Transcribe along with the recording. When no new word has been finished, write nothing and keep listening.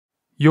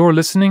You're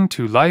listening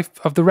to Life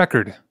of the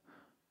Record,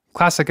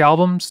 classic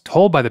albums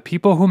told by the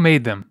people who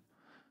made them.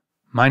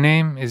 My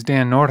name is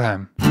Dan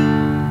Nordheim.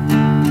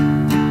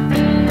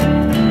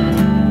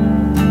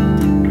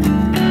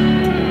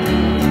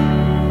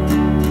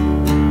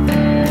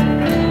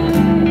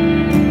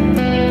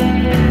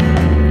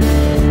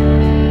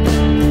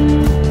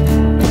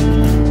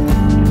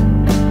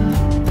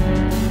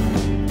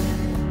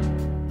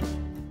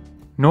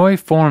 NEU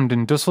formed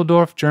in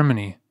Düsseldorf,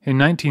 Germany in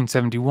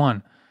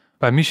 1971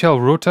 by Michael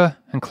Rother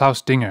and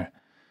Klaus Dinger.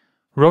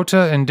 Rother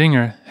and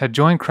Dinger had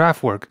joined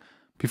Kraftwerk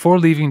before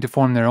leaving to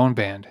form their own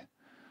band.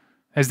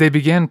 As they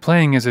began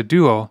playing as a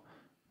duo,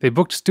 they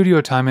booked studio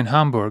time in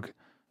Hamburg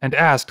and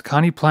asked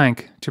Conny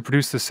Plank to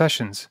produce the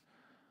sessions.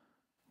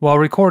 While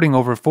recording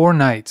over 4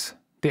 nights,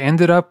 they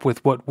ended up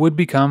with what would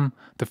become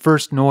the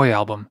first NEU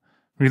album,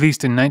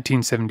 released in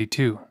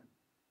 1972.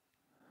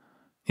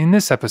 In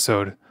this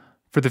episode,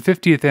 for the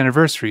 50th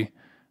anniversary,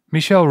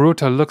 Michael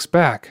Rother looks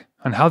back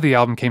on how the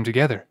album came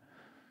together.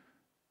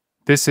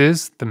 This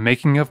is The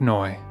Making of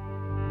NEU.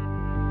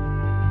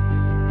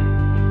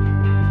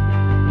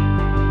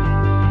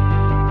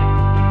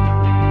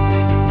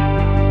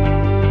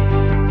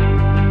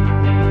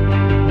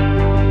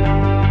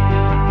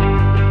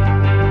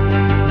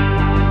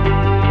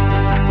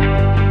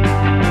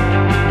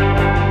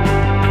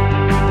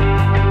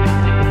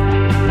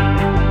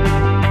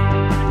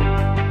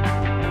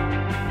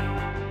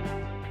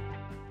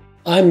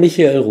 I'm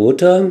Michael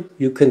Rother,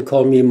 you can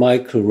call me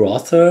Michael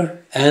Rother,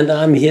 and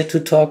I'm here to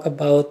talk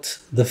about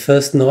the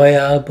first NEU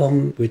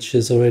album, which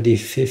is already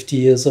 50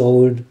 years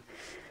old.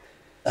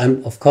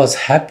 I'm of course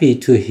happy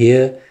to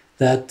hear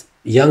that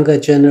younger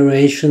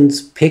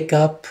generations pick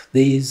up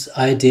these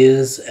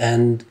ideas,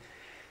 and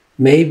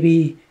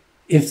maybe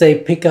if they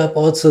pick up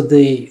also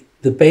the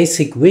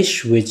basic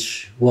wish,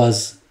 which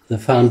was the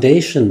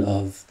foundation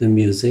of the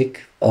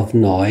music of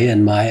NEU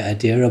and my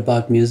idea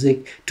about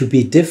music, to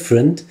be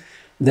different,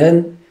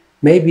 then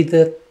maybe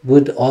that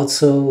would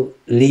also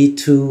lead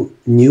to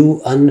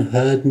new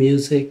unheard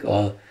music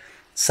or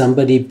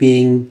somebody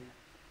being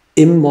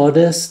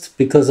immodest,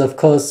 because of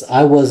course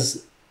I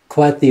was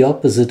quite the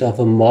opposite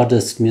of a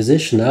modest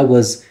musician.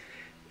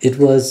 It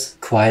was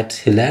quite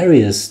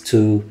hilarious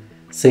to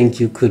think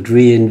you could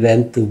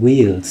reinvent the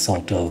wheel,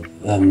 sort of.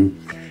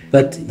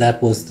 But that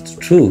was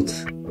the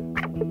truth.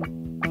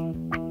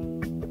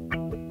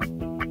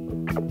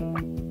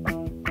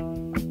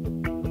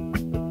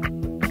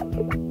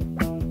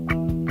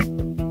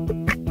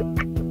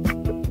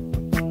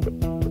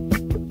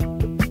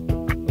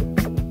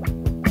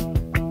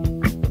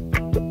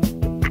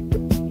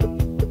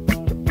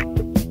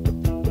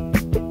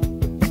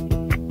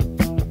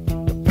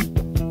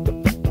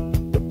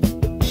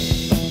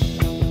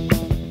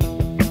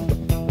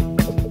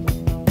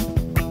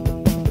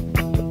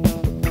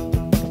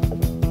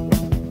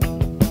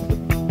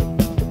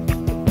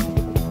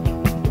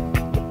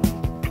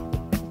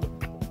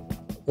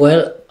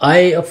 Well,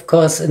 of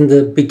course, in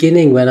the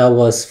beginning when I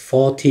was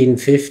 14,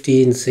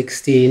 15,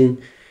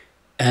 16,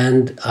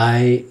 and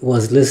I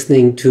was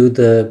listening to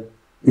the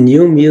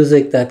new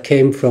music that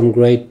came from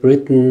Great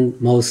Britain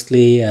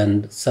mostly,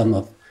 and some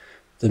of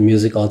the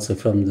music also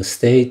from the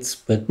States,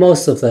 but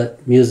most of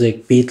that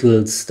music,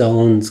 Beatles,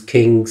 Stones,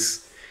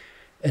 Kings,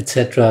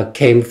 etc.,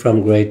 came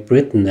from Great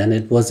Britain, and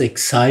it was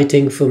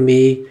exciting for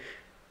me.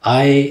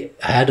 I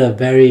had a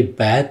very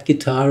bad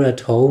guitar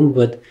at home,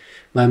 but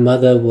my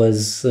mother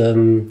was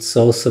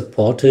so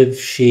supportive.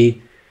 She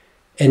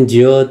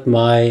endured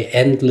my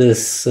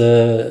endless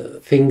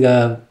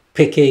finger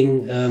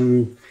picking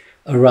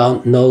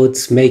around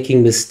notes,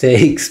 making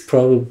mistakes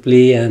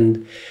probably,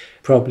 and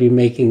probably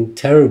making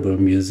terrible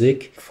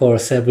music for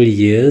several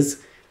years.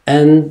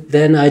 And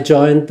then I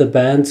joined the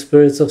band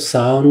Spirits of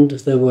Sound.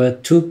 There were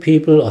 2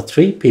 people, or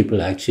 3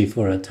 people actually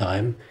for a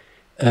time,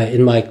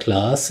 in my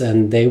class,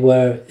 and they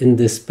were in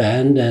this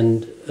band,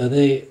 and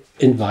they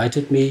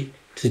invited me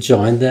to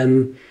join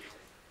them.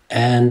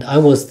 And I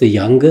was the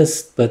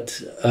youngest,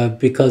 but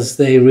because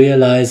they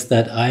realized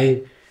that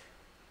I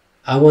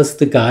was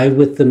the guy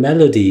with the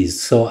melodies,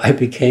 so I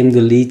became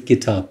the lead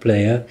guitar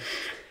player.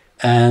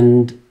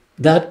 And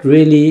that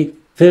really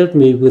filled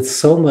me with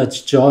so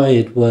much joy.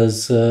 It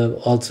was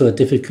also a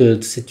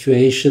difficult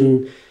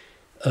situation.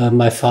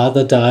 My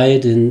father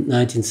died in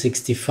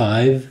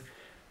 1965,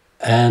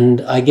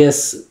 and I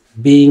guess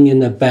being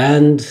in a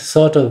band,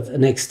 sort of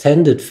an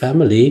extended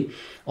family,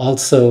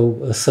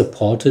 also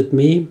supported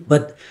me.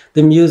 But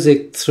the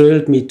music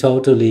thrilled me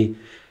totally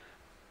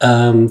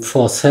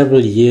for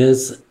several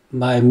years.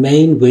 My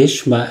main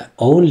wish, my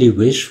only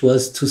wish,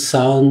 was to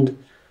sound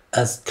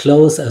as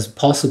close as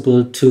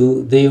possible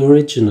to the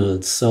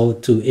originals, so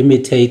to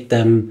imitate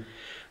them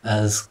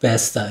as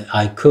best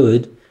I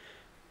could.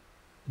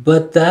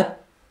 But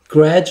that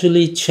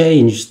gradually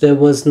changed. There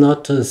was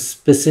not a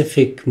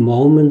specific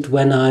moment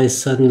when I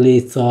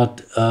suddenly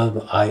thought,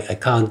 I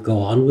can't go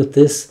on with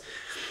this.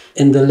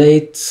 In the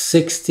late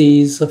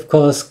 60s, of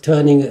course,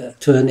 turning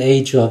to an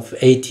age of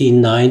 18,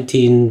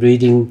 19,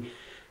 reading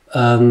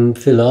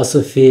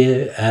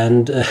philosophy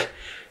and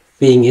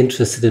being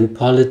interested in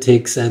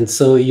politics. And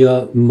so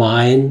your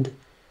mind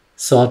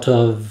sort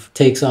of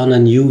takes on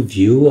a new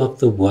view of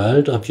the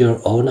world, of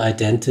your own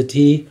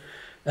identity.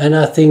 And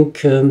I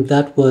think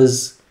that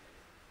was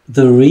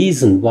the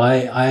reason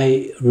why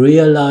I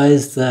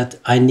realized that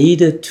I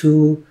needed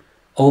to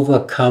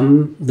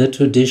overcome the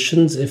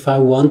traditions if I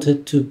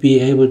wanted to be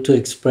able to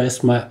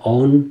express my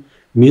own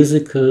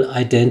musical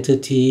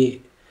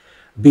identity,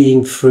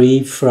 being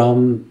free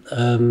from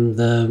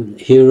the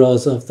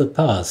heroes of the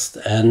past.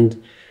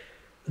 And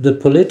the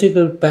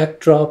political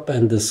backdrop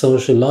and the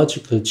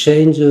sociological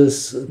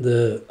changes,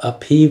 the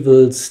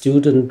upheavals,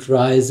 student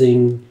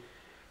rising,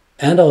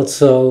 and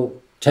also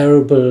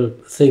terrible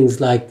things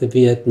like the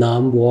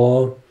Vietnam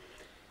War,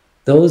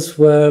 those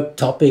were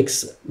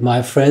topics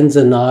my friends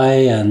and I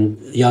and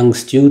young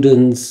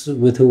students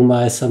with whom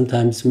I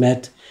sometimes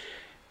met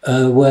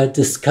were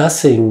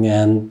discussing,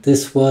 and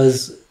this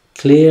was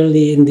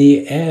clearly in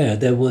the air.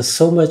 There was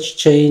so much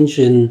change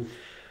in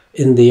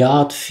the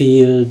art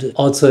field,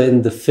 also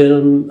in the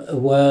film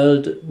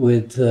world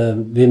with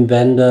Wim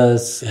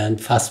Wenders, and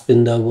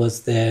Fassbinder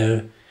was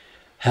there,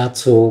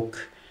 Herzog,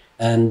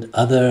 and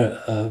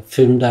other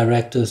film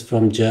directors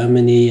from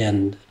Germany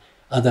and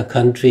other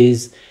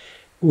countries,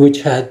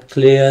 which had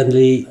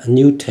clearly a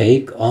new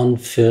take on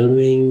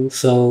filming.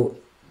 So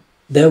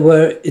there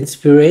were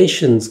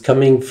inspirations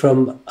coming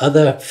from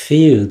other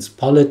fields,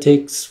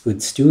 politics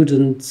with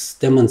students,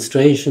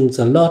 demonstrations,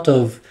 a lot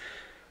of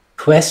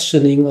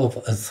questioning of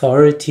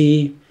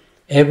authority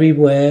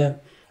everywhere.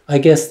 I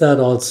guess that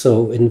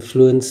also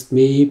influenced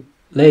me.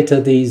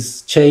 Later,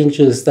 these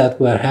changes that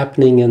were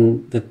happening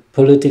in the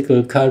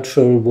political,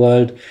 cultural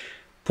world,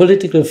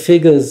 political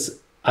figures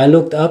I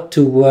looked up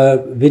to were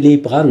Willy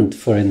Brandt,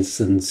 for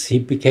instance. He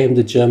became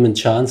the German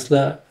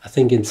chancellor, I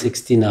think in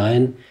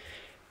 '69,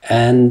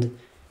 and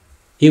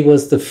he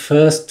was the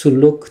first to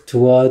look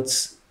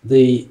towards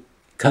the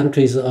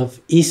countries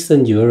of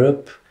Eastern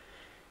Europe,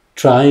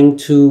 trying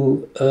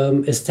to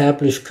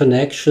establish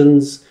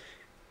connections,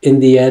 in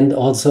the end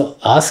also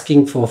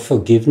asking for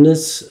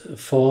forgiveness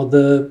for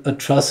the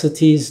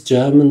atrocities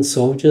German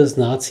soldiers,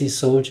 Nazi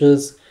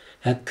soldiers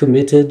had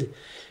committed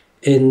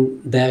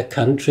in their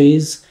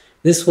countries.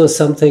 This was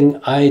something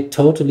I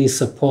totally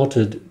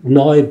supported.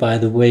 Neu, by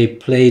the way,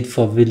 played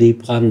for Willy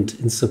Brandt,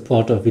 in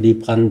support of Willy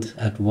Brandt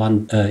at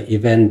one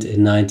event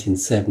in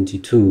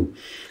 1972.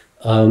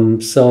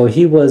 So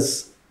he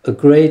was a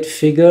great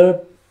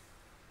figure.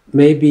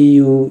 Maybe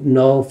you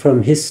know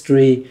from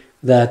history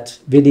that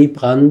Willy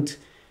Brandt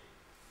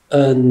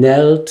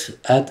knelt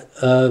at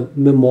a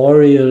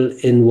memorial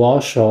in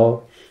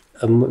Warsaw,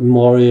 a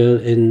memorial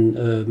in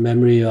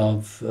memory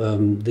of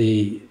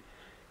the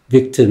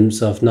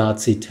victims of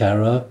Nazi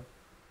terror.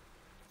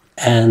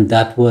 And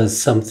that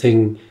was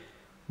something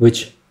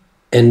which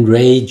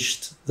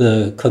enraged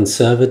the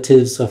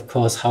conservatives. Of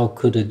course, how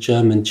could a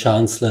German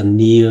chancellor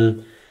kneel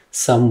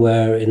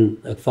somewhere in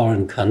a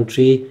foreign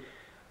country?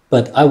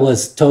 But I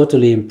was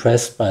totally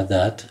impressed by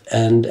that.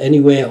 And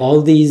anyway,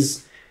 all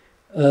these,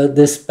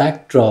 this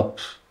backdrop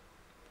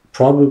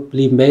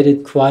probably made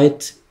it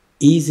quite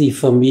easy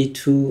for me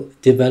to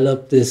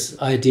develop this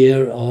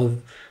idea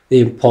of the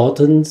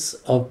importance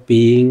of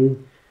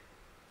being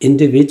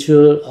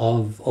individual,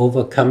 of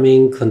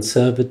overcoming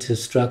conservative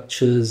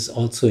structures,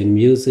 also in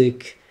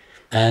music,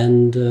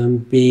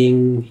 and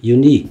being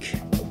unique.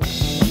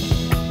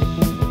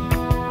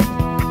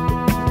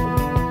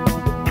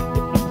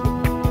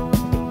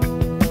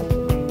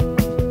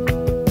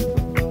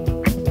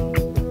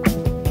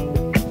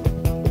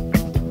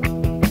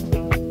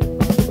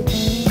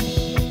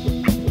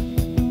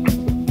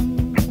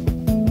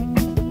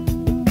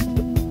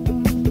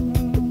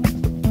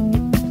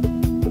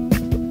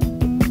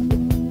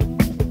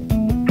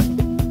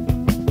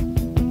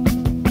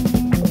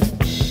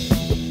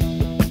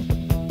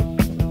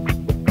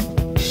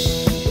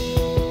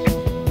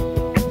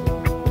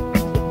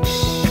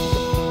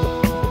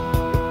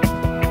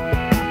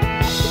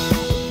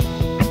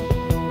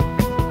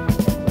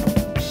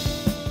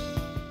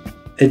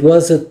 It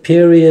was a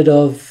period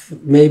of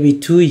maybe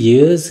 2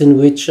 years in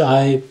which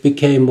I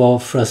became more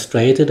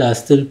frustrated. I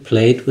still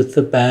played with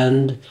the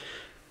band.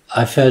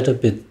 I felt a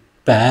bit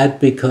bad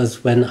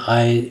because when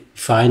I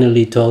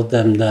finally told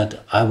them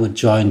that I would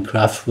join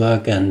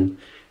Kraftwerk and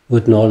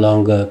would no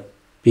longer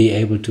be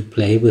able to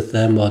play with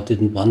them or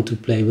didn't want to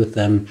play with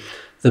them,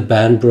 the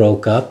band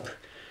broke up.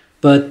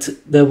 But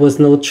there was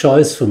no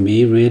choice for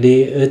me,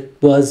 really. It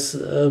was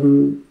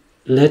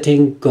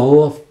letting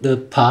go of the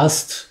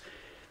past,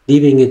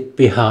 leaving it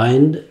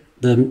behind,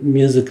 the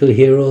musical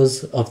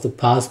heroes of the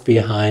past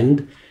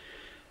behind,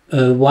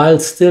 while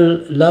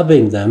still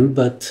loving them,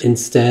 but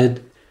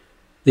instead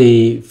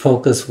the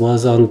focus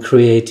was on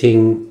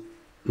creating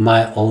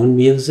my own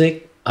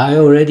music. I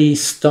already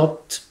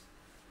stopped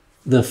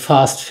the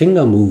fast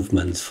finger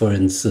movements, for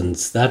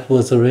instance. That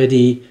was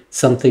already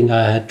something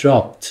I had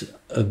dropped.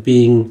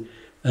 Being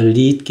a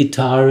lead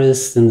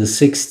guitarist in the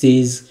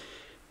 60s,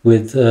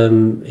 with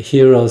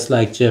heroes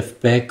like Jeff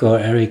Beck or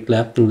Eric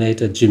Clapton,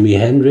 later Jimi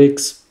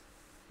Hendrix.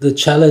 The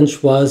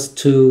challenge was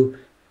to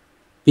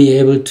be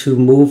able to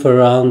move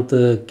around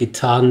the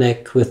guitar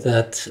neck with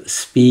that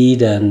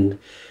speed and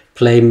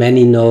play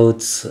many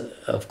notes.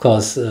 Of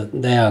course,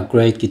 they are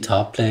great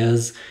guitar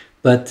players,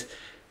 but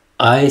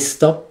I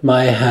stopped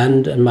my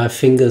hand and my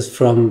fingers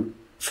from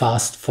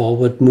fast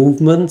forward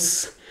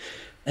movements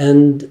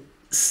and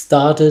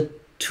started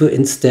to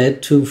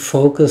instead to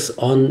focus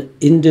on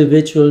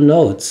individual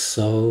notes.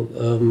 So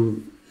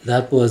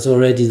that was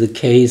already the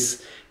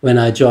case when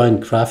I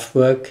joined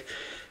Kraftwerk.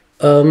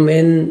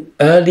 In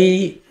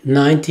early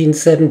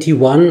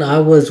 1971, I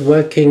was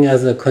working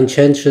as a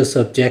conscientious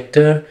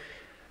objector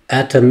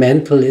at a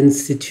mental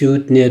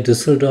institute near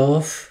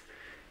Düsseldorf.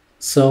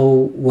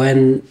 So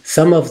when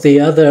some of the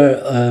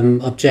other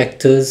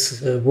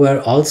objectors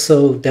were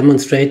also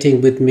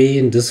demonstrating with me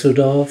in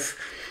Düsseldorf,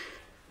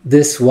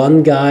 this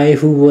one guy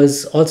who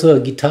was also a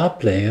guitar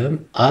player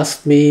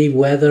asked me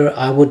whether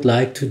I would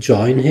like to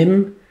join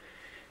him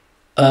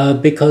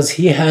because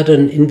he had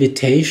an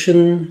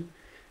invitation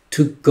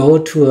to go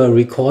to a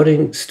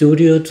recording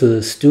studio, to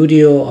the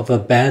studio of a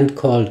band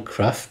called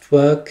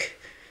Kraftwerk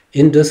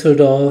in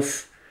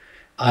Düsseldorf.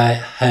 I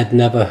had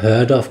never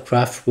heard of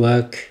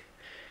Kraftwerk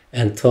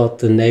and thought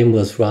the name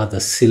was rather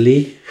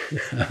silly,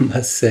 I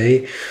must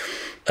say.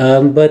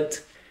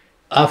 But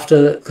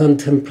after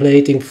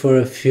contemplating for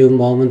a few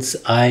moments,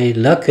 I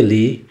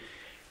luckily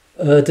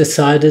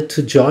decided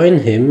to join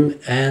him.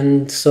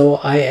 And so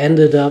I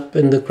ended up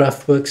in the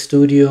Kraftwerk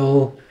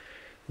studio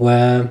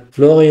where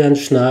Florian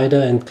Schneider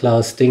and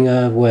Klaus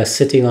Dinger were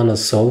sitting on a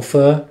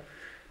sofa.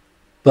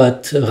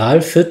 But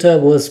Ralf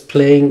Hütter was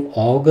playing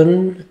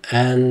organ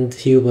and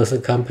he was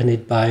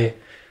accompanied by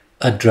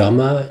a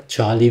drummer,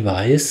 Charlie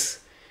Weiss.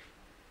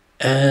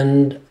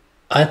 And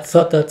I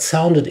thought that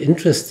sounded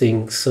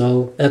interesting.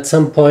 So at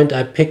some point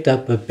I picked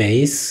up a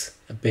bass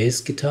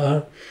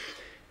guitar,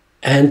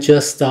 and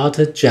just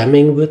started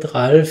jamming with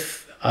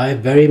Ralf. I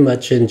very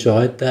much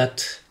enjoyed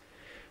that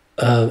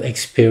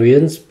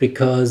experience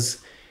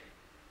because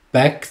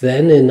back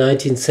then in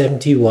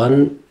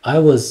 1971, I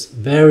was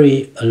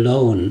very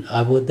alone.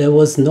 There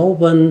was no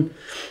one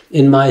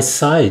in my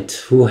sight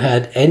who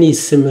had any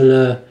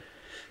similar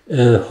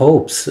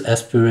hopes,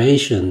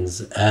 aspirations.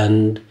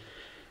 And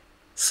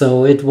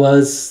so it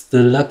was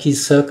the lucky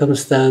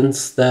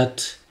circumstance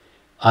that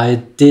I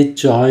did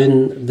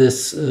join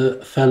this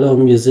fellow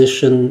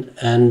musician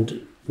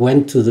and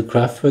went to the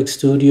Kraftwerk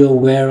studio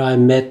where I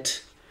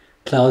met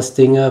Klaus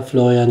Dinger,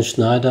 Florian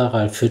Schneider,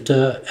 Ralf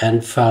Hütter,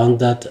 and found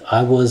that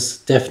I was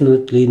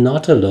definitely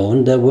not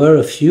alone. There were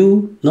a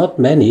few, not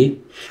many,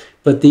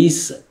 but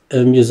these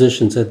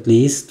musicians at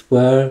least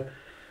were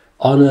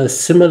on a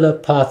similar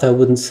path. I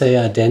wouldn't say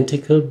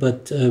identical,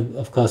 but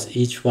of course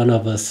each one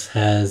of us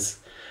has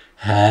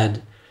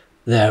had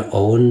their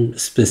own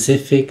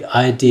specific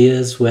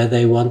ideas where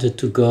they wanted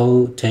to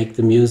go take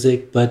the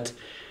music, but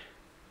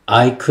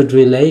I could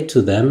relate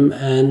to them,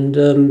 and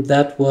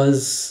that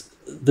was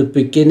the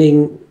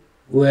beginning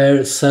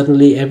where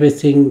suddenly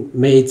everything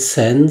made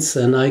sense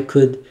and I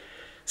could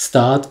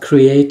start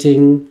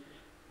creating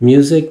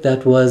music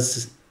that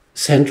was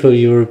Central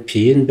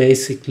European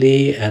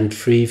basically and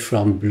free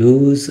from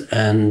blues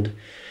and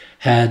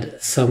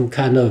had some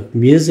kind of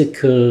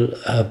musical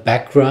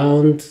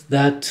background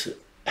that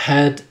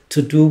had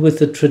to do with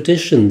the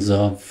traditions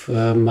of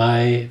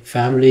my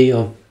family,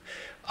 of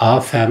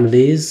our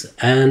families,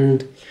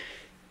 and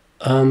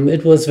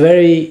it was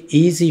very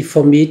easy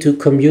for me to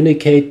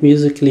communicate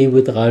musically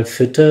with Ralf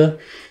Hütter.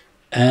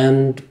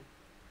 And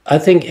I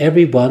think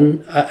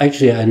everyone,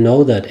 actually I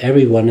know that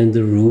everyone in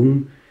the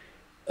room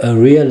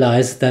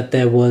realized that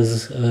there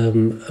was a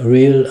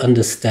real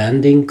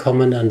understanding,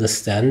 common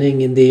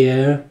understanding in the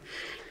air.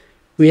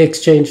 We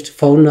exchanged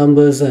phone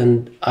numbers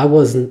and I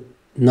wasn't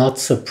not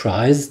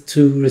surprised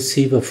to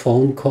receive a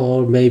phone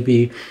call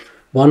maybe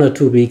 1 or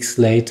 2 weeks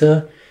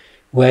later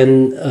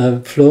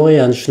when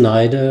Florian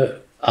Schneider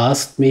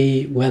asked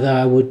me whether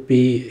I would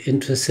be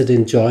interested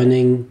in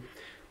joining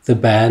the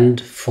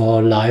band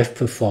for live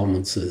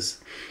performances.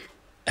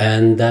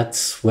 And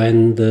that's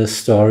when the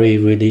story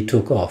really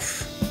took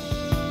off.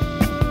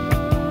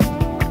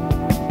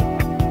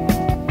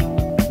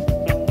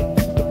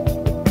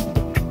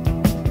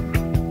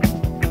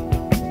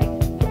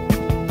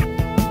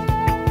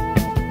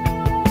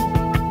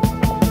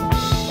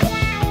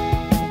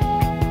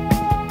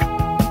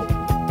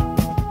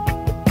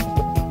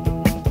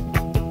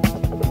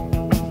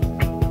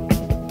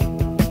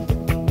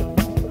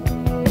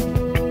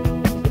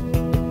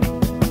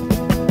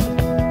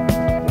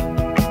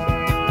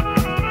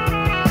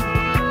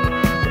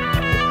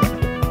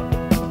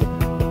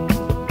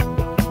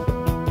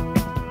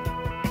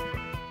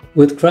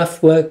 With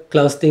Kraftwerk,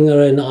 Klaus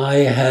Dinger and I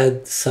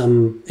had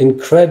some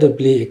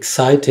incredibly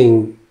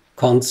exciting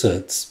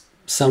concerts.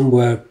 Some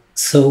were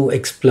so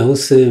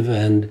explosive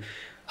and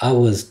I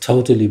was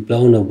totally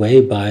blown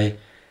away by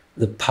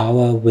the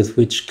power with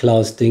which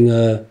Klaus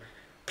Dinger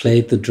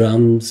played the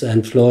drums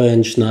and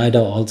Florian Schneider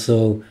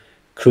also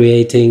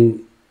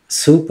creating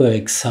super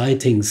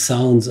exciting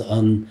sounds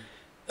on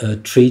a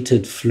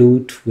treated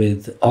flute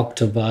with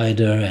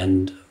octavider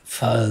and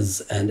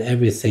fuzz and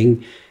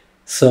everything.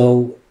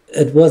 So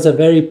it was a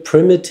very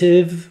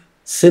primitive,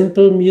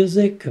 simple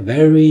music,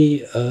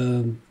 very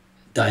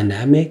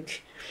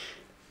dynamic.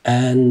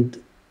 And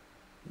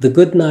the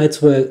good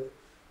nights were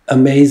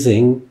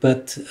amazing,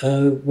 but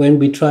when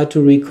we tried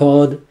to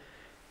record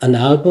an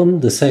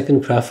album, the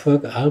second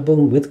Kraftwerk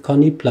album with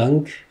Conny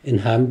Plank in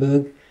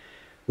Hamburg,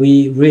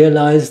 we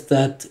realized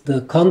that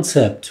the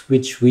concept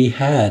which we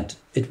had,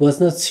 it was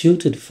not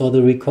suited for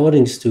the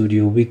recording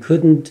studio. We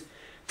couldn't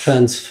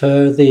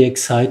transfer the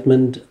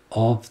excitement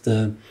of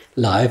the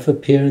live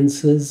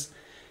appearances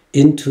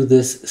into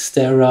this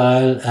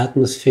sterile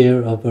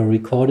atmosphere of a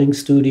recording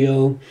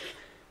studio.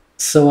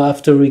 So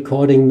after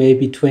recording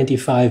maybe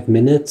 25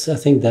 minutes, I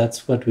think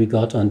that's what we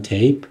got on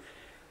tape,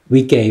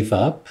 we gave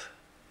up.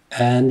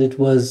 And it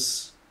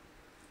was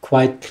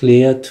quite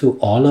clear to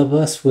all of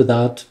us,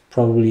 without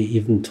probably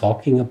even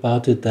talking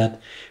about it, that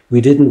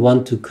we didn't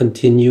want to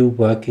continue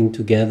working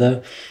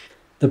together.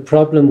 The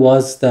problem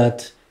was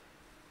that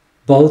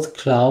both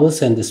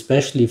Klaus and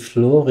especially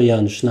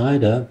Florian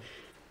Schneider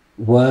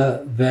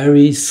were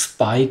very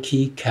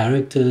spiky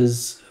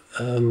characters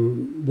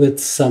with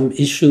some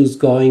issues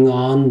going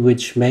on,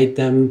 which made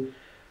them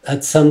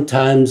at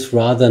sometimes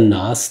rather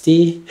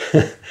nasty.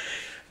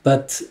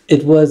 But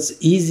it was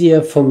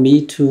easier for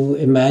me to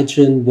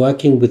imagine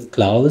working with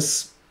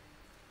Klaus,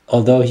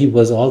 although he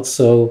was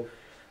also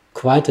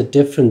quite a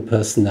different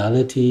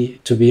personality.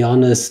 To be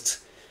honest,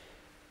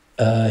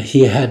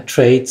 he had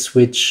traits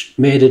which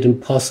made it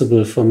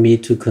impossible for me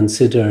to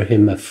consider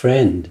him a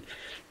friend.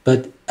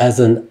 But as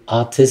an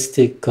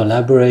artistic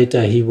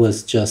collaborator, he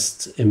was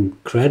just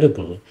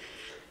incredible.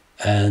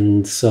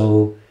 And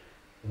so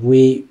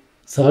we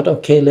thought,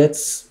 okay,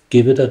 let's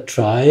give it a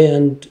try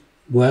and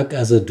work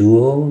as a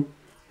duo.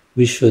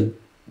 We should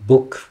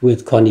book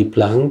with Conny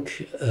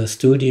Plank a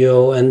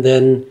studio and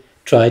then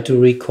try to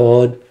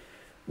record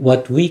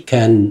what we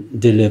can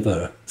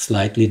deliver.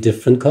 Slightly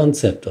different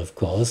concept, of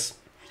course.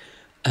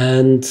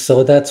 And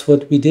so that's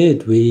what we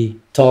did. We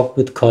talked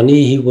with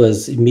Conny. He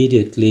was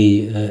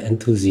immediately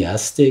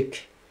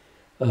enthusiastic.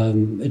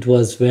 It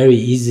was very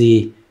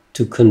easy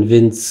to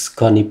convince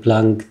Conny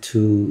Plank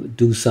to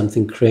do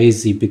something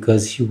crazy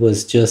because he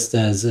was just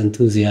as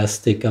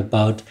enthusiastic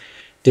about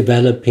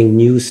developing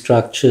new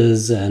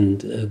structures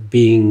and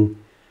being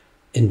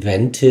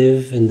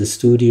inventive in the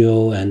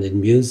studio and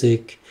in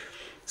music.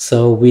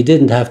 So we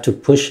didn't have to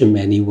push him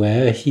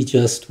anywhere. He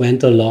just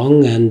went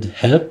along and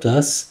helped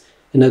us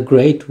in a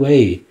great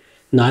way.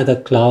 Neither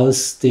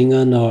Klaus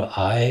Dinger nor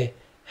I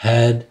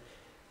had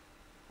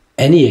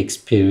any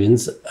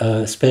experience,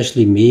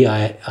 especially me.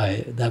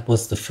 That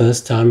was the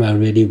first time I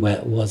really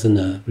was in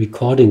a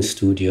recording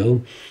studio.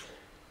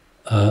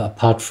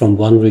 Apart from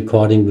one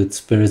recording with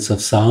Spirits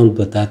of Sound,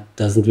 but that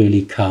doesn't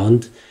really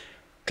count.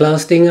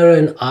 Klaus Dinger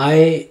and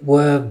I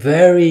were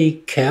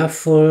very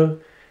careful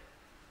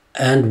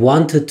and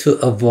wanted to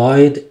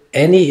avoid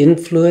any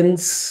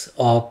influence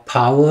or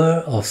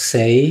power of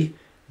say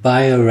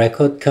by a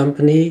record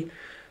company.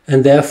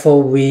 And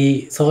therefore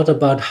we thought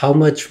about how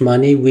much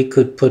money we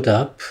could put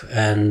up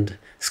and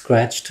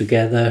scratch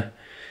together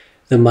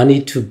the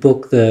money to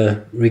book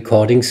the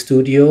recording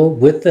studio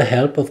with the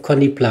help of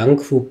Conny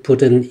Plank, who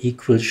put an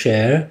equal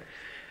share.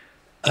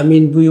 I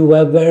mean, we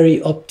were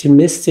very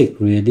optimistic,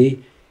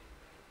 really.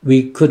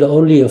 We could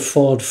only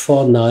afford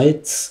 4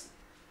 nights.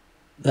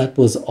 That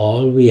was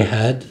all we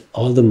had,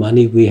 all the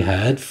money we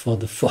had for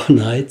the 4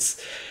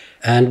 nights.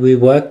 And we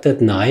worked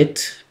at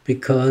night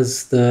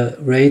because the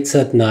rates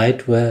at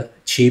night were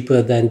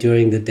cheaper than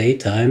during the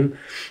daytime.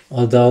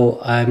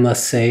 Although I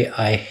must say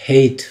I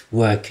hate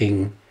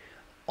working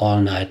all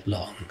night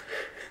long.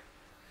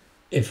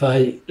 If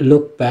I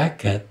look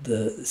back at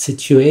the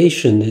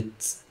situation,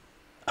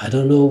 I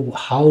don't know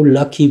how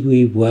lucky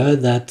we were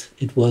that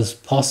it was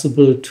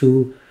possible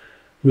to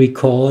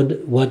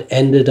record what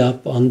ended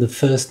up on the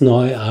first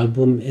NEU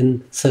album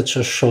in such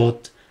a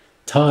short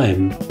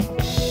time.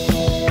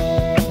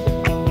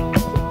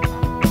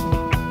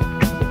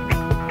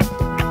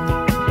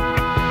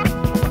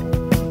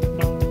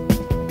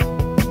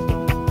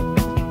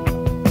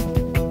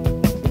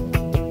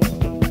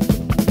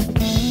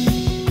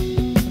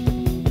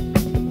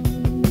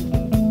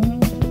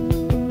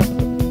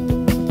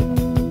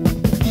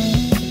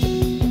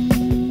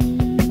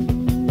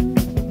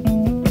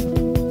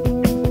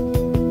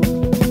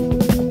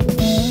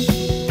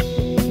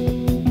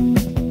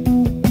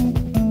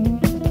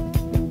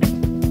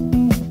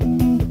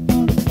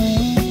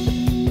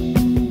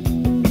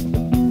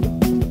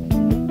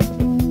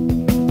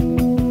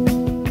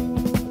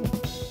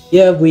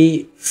 Yeah,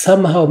 we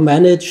somehow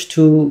managed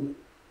to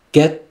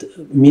get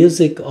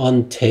music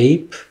on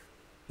tape.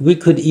 We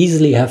could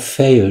easily have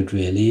failed,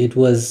 really. It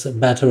was a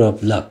matter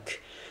of luck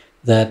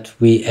that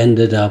we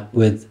ended up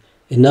with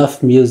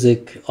enough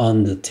music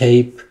on the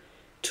tape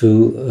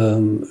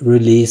to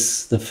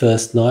release the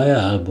first NEU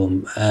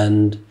album.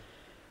 And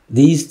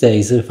these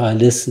days, if I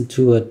listen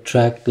to a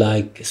track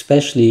like,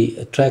 especially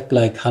a track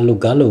like Hallo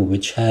Gallo,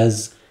 which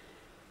has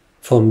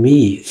for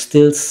me,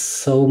 still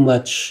so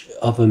much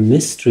of a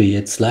mystery.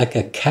 It's like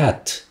a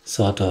cat,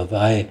 sort of.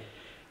 I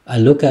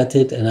look at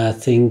it and I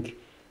think,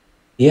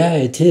 yeah,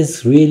 it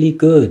is really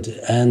good.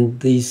 And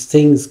these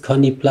things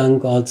Conny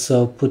Plank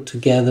also put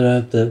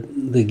together,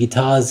 the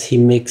guitars he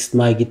mixed,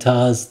 my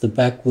guitars, the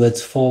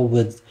backwards,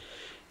 forward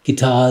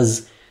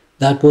guitars,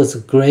 that was a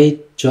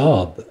great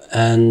job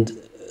and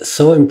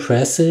so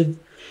impressive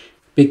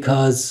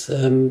because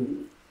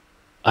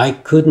I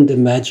couldn't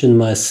imagine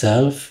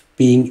myself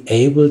being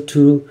able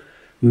to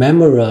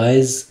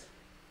memorize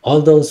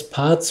all those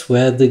parts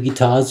where the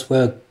guitars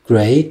were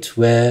great,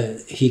 where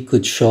he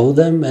could show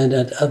them, and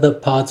at other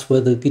parts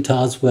where the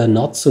guitars were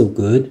not so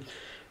good.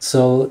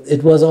 So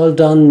it was all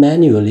done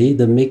manually.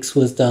 The mix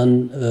was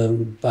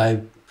done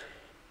by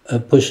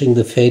pushing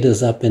the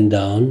faders up and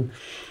down.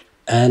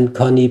 And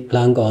Conny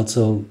Plank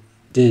also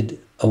did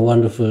a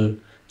wonderful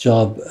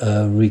job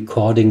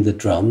recording the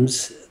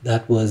drums.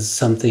 That was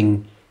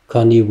something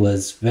Conny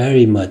was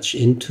very much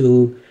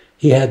into.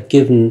 He had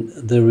given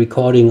the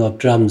recording of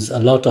drums a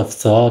lot of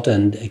thought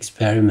and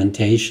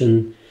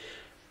experimentation.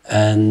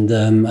 And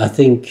I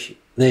think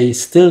they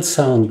still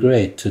sound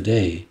great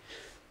today.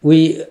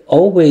 We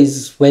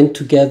always went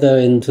together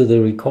into the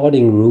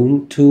recording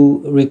room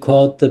to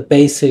record the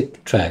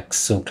basic tracks.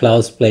 So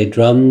Klaus played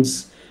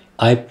drums,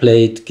 I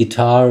played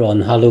guitar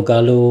on Hallo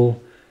Gallo.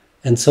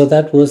 And so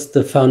that was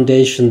the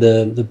foundation,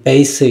 the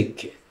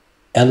basic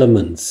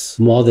elements.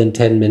 More than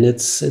 10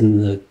 minutes in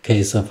the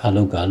case of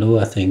Hallo Gallo,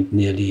 I think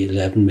nearly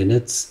 11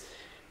 minutes.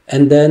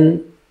 And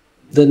then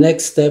the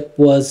next step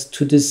was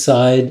to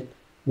decide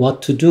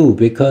what to do,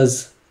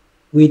 because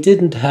we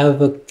didn't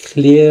have a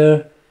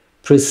clear,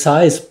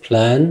 precise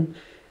plan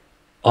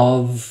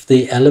of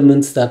the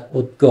elements that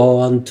would go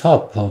on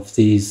top of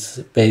these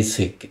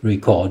basic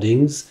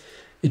recordings.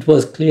 It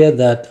was clear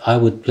that I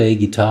would play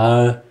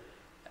guitar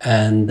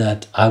and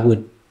that I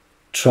would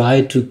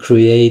try to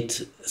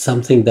create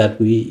something that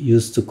we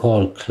used to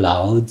call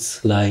clouds,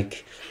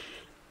 like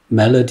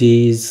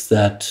melodies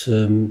that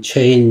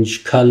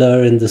change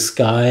color in the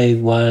sky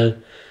while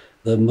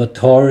the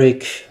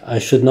motoric, I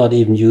should not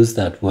even use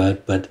that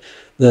word, but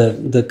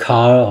the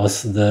car or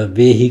the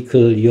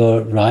vehicle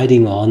you're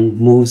riding on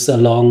moves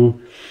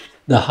along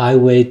the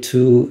highway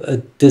to a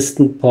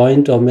distant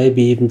point or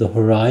maybe even the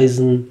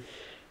horizon.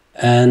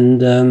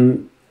 And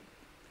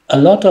a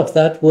lot of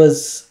that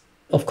was,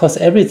 of course,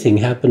 everything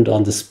happened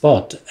on the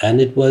spot. And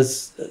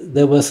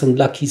there were some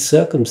lucky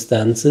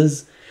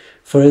circumstances.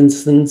 For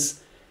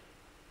instance,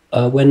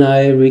 when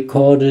I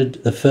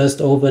recorded the first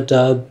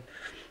overdub,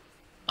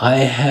 I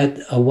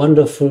had a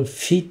wonderful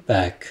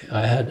feedback.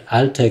 I had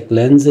Altec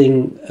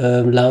Lensing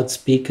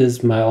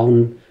loudspeakers, my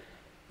own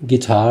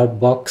guitar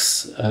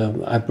box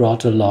I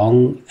brought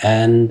along,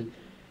 and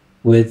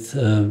with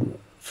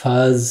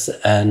fuzz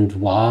and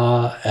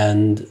wah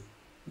and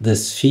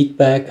this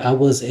feedback, I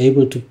was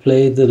able to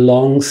play the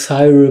long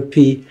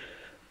syrupy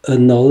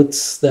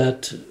notes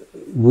that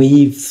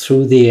weave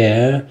through the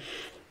air.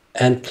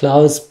 And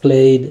Klaus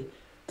played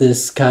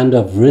this kind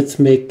of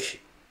rhythmic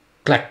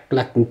clack,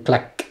 clack, and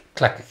clack,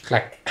 clack,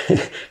 clack.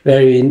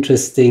 Very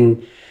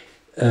interesting,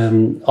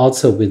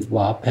 also with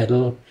wah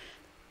pedal.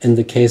 In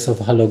the case of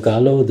Hallo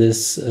Gallo,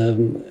 this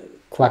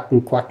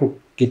quacken, quacken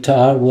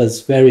guitar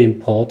was very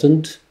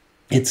important.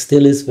 It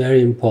still is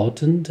very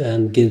important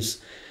and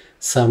gives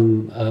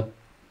some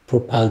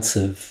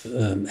propulsive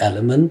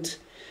element.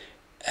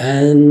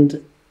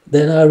 And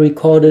then I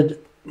recorded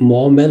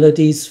more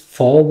melodies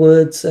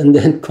forwards, and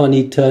then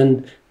Conny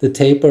turned the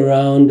tape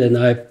around and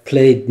I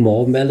played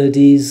more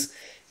melodies.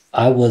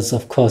 I was,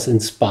 of course,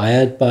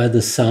 inspired by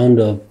the sound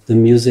of the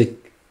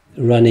music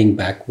running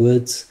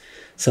backwards,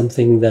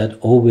 something that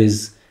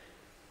always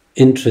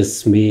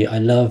interests me. I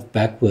love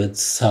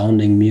backwards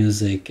sounding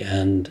music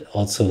and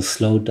also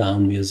slowed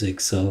down music.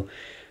 So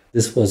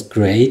this was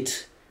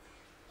great.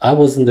 I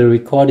was in the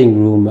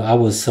recording room. I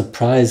was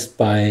surprised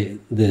by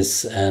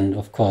this and,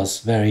 of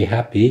course, very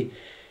happy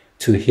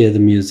to hear the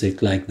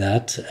music like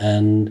that.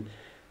 And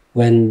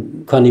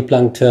when Conny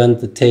Plank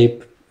turned the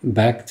tape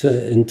back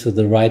into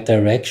the right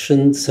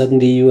direction,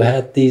 suddenly you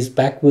had these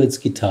backwards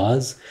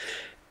guitars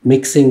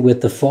mixing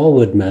with the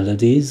forward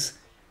melodies.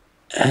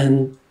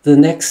 And the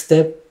next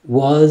step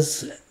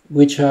was,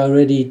 which I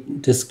already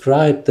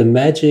described, the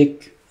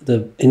magic,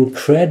 the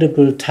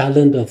incredible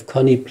talent of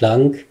Conny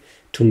Plank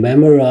to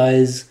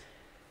memorize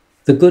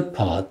the good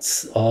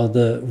parts or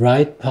the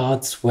right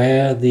parts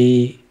where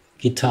the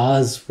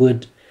guitars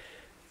would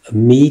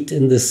meet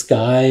in the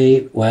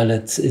sky. Well,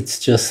 it's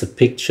just a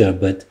picture,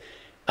 but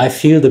I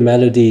feel the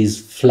melodies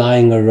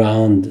flying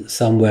around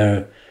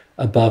somewhere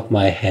above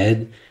my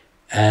head,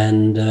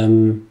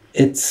 and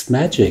it's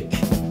magic.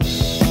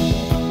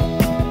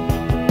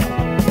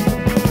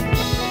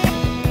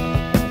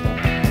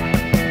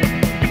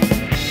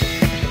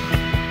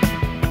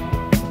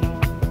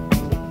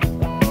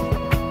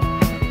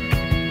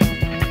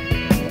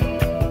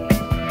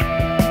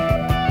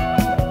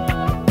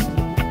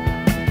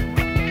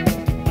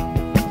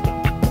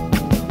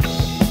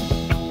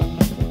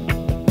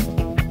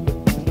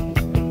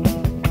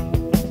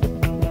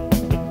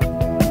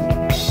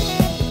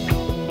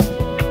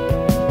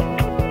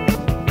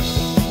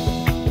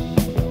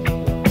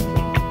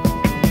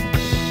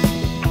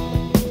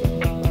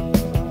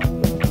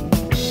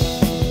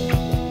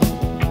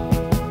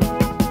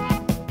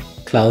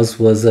 Klaus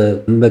was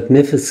a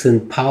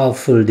magnificent,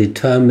 powerful,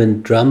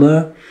 determined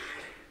drummer,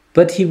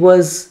 but he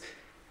was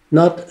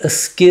not a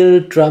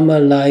skilled drummer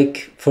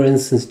like, for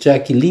instance,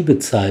 Jackie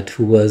Liebezeit,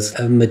 who was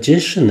a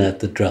magician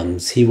at the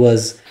drums. He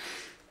was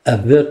a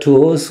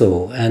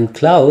virtuoso, and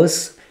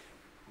Klaus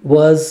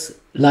was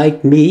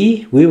like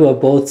me, we were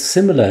both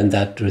similar in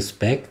that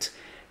respect,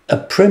 a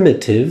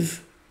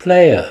primitive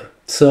player.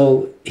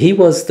 So he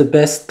was the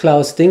best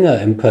Klaus Dinger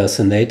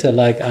impersonator,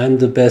 like I'm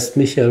the best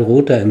Michael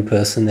Rother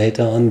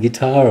impersonator on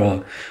guitar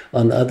or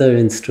on other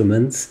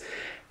instruments.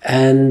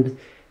 And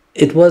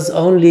it was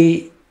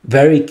only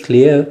very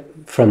clear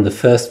from the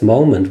first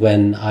moment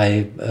when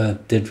I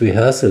did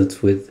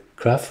rehearsals with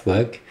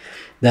Kraftwerk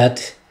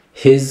that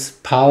his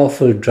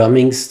powerful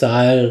drumming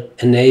style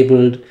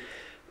enabled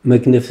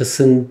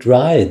magnificent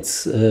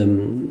rides.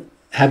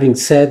 Having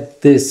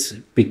said this,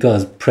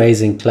 because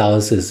praising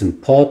Klaus is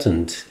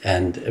important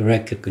and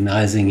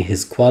recognizing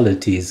his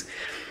qualities,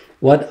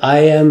 what I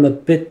am a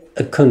bit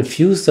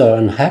confused or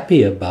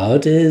unhappy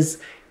about is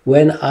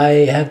when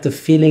I have the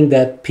feeling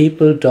that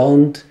people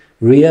don't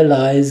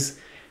realize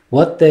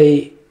what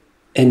they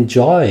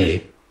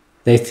enjoy.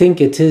 They think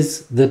it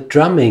is the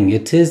drumming,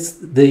 it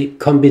is the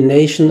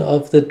combination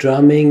of the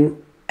drumming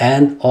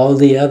and all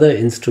the other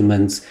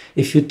instruments.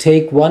 If you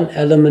take one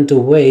element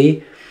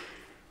away,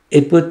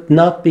 it would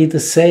not be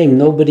the same.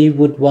 Nobody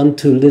would want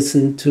to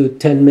listen to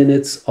 10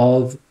 minutes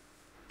of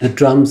the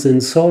drums in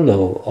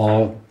solo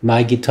or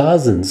my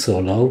guitars in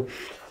solo.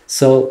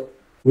 So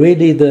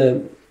really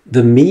the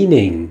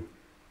meaning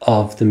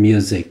of the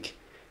music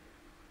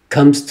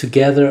comes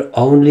together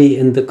only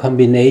in the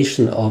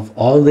combination of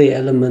all the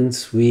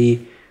elements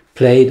we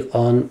played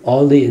on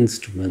all the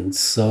instruments.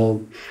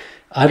 So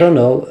I don't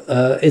know,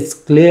 it's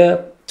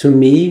clear to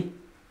me,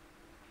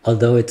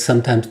 although it's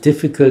sometimes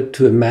difficult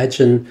to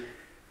imagine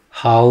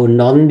how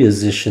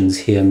non-musicians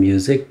hear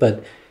music,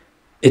 but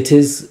it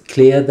is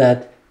clear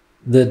that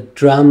the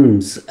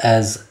drums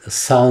as a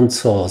sound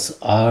source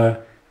are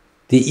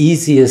the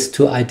easiest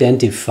to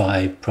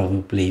identify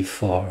probably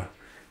for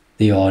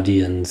the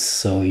audience.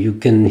 So you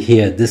can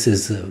hear this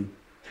is a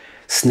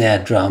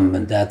snare drum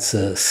and that's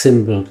a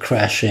cymbal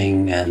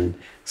crashing and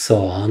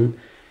so on.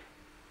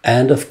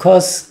 And of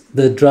course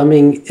the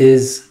drumming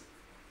is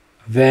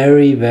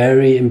very,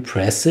 very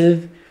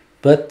impressive,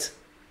 but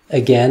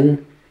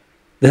again,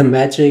 the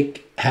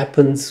magic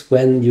happens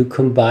when you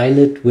combine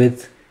it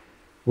with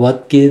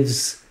what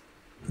gives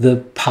the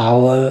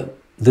power,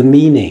 the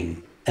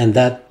meaning. And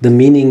that the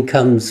meaning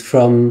comes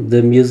from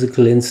the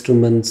musical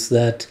instruments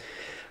that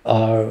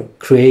are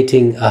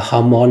creating a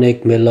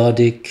harmonic,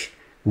 melodic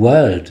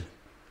world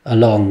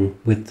along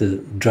with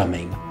the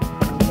drumming.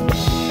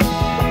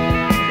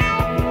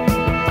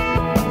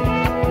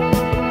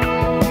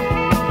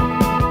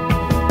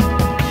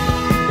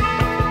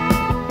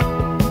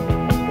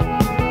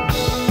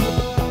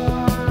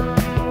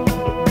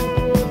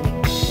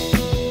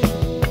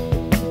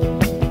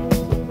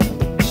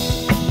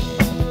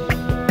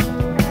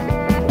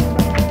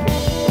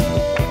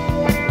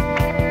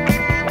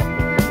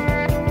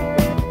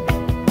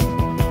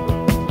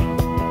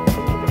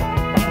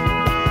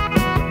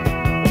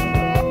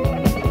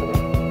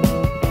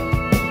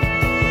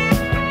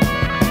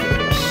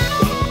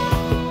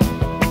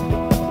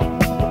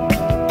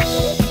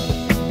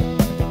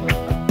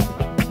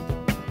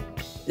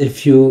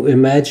 If you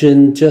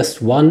imagine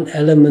just one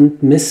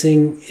element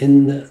missing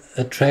in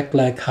a track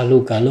like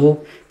Hallo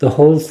Gallo, the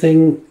whole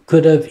thing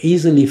could have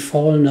easily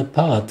fallen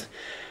apart.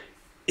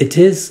 It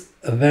is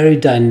a very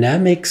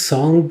dynamic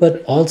song,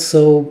 but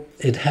also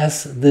it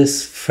has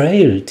this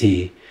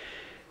frailty.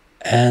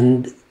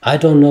 And I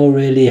don't know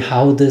really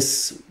how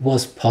this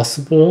was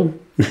possible,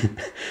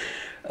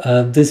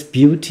 this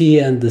beauty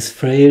and this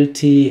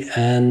frailty.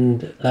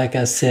 And like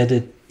I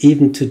said,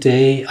 even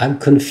today, I'm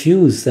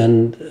confused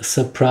and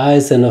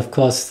surprised and of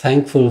course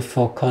thankful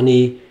for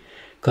Conny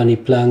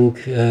Plank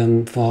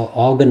for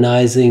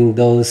organizing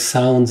those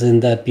sounds in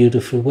that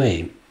beautiful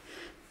way.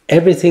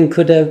 Everything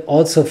could have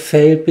also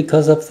failed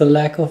because of the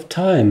lack of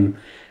time.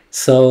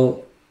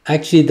 So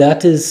actually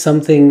that is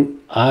something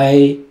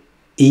I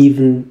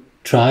even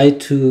try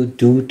to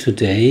do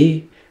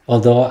today,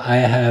 although I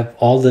have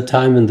all the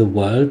time in the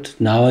world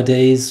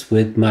nowadays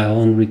with my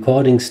own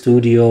recording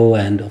studio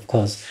and of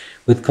course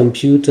with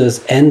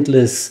computers,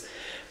 endless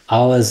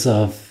hours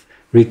of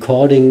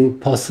recording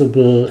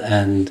possible,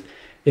 and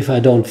if I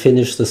don't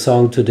finish the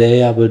song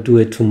today, I will do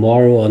it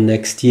tomorrow or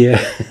next year.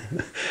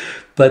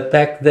 But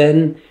back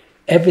then,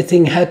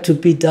 everything had to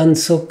be done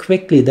so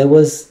quickly. There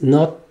was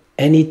not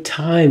any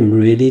time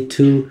really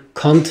to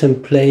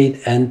contemplate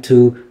and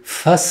to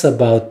fuss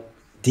about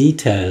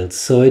details.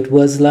 So it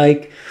was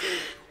like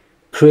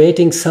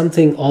creating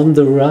something on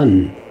the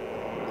run.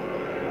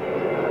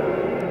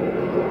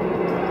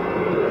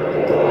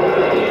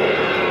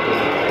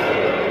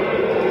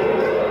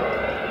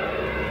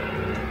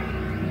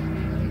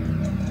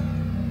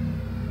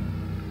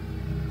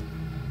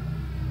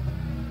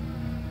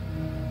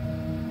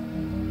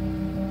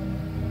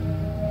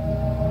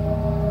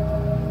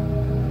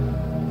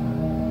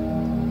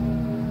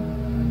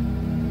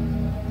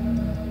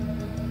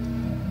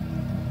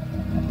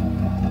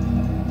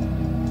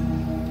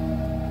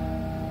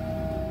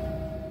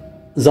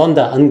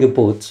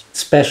 Sonderangebot,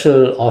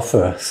 special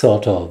offer,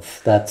 sort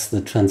of. That's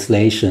the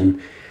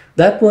translation.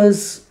 That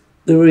was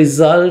the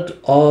result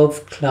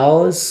of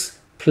Klaus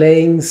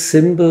playing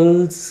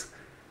cymbals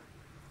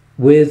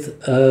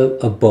with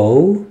a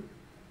bow.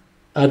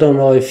 I don't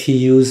know if he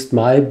used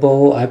my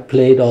bow. I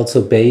played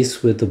also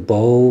bass with a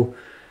bow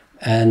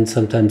and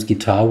sometimes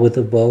guitar with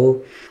a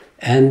bow.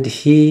 And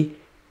he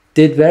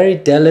did very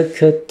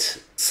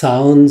delicate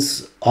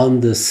sounds on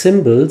the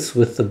cymbals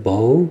with the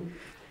bow.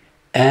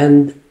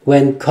 And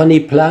when Conny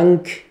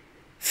Plank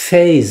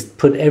phased,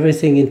 put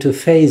everything into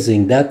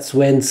phasing, that's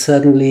when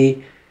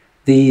suddenly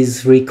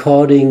these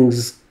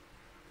recordings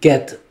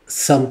get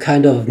some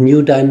kind of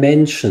new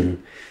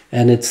dimension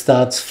and it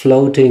starts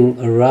floating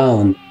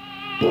around.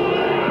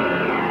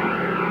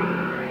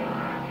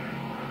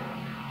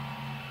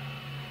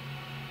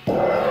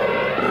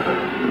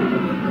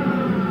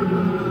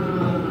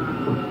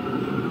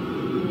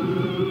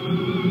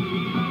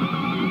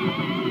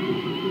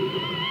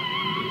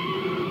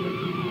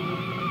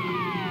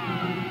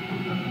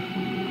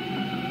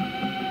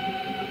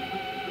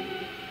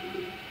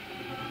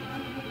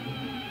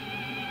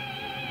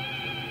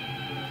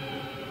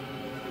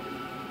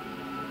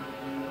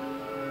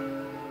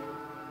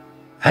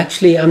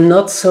 Actually, I'm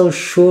not so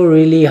sure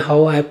really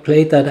how I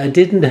played that. I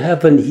didn't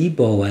have an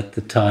e-bow at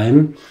the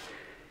time.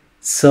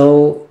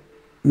 So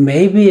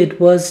maybe it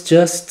was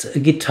just a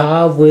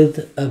guitar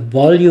with a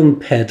volume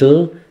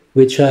pedal,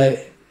 which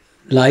I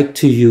like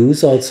to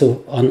use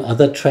also on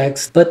other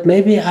tracks. But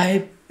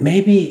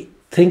maybe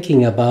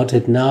thinking about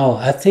it now,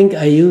 I think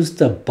I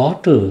used a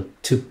bottle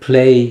to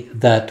play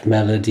that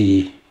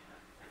melody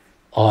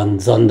on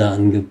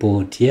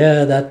Sonderangebot.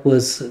 Yeah, that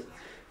was,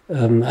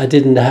 I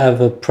didn't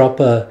have a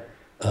proper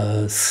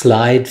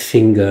slide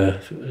finger,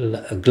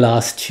 a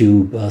glass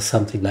tube or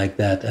something like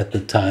that at the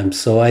time.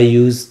 So I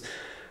used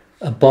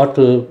a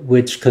bottle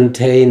which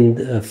contained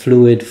a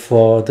fluid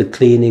for the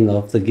cleaning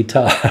of the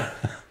guitar.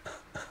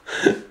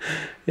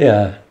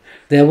 Yeah,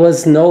 there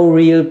was no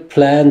real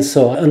plan.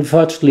 So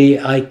unfortunately,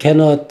 I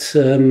cannot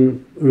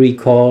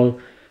recall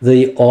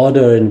the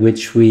order in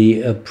which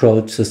we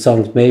approached the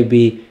songs.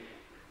 Maybe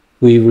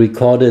we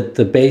recorded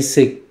the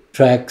basic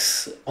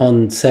tracks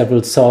on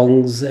several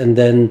songs and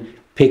then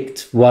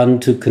picked one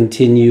to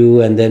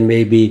continue, and then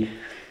maybe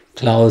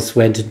Klaus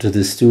went into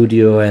the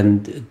studio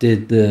and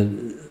did the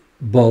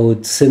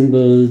bowed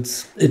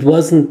cymbals. It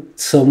wasn't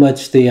so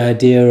much the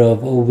idea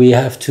of, oh, we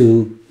have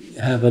to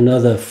have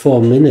another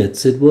 4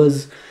 minutes. It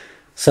was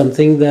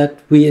something that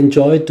we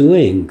enjoyed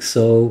doing.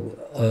 So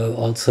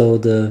also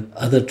the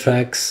other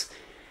tracks,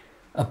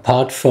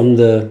 apart from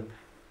the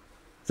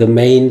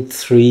main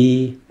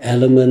three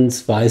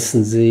elements,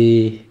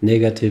 Weissensee,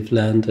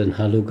 Negativland and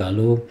Hallo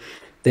Gallo,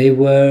 they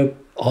were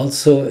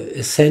also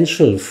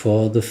essential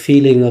for the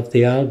feeling of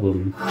the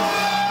album.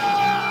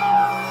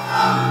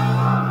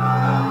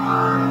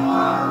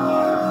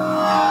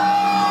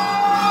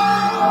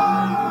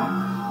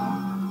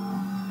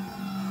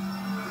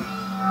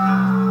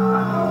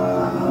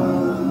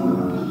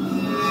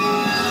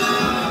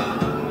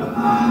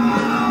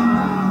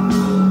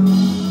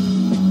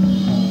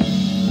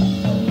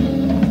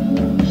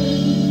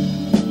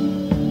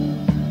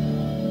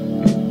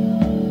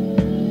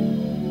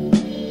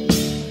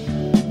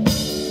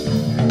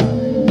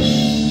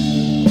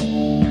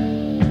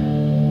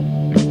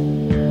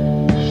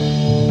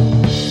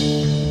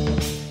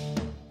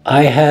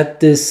 I had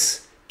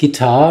this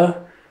guitar,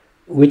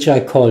 which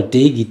I call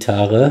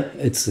D-Gitarre.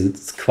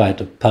 It's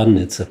quite a pun,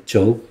 it's a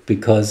joke,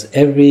 because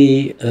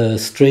every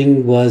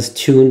string was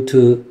tuned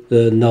to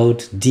the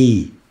note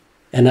D.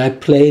 And I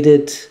played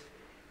it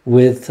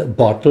with a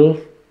bottle,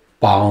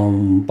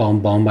 bam,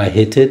 bam, bam, I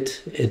hit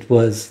it.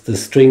 The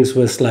strings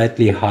were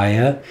slightly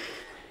higher.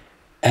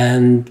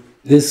 And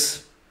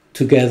this,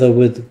 together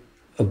with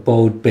a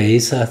bowed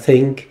bass, I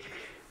think,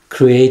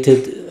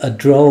 created a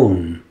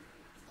drone,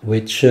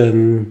 which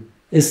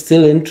is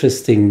still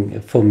interesting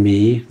for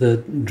me. The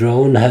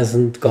drone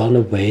hasn't gone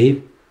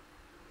away.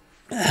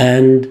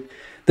 And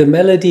the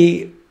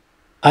melody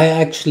I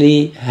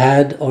actually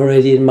had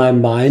already in my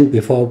mind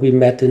before we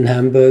met in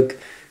Hamburg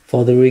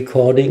for the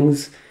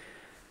recordings.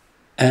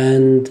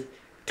 And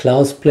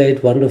Klaus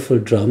played wonderful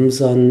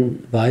drums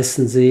on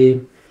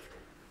Weissensee.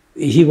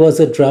 He was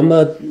a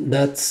drummer,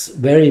 that's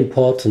very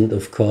important,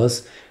 of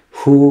course,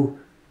 who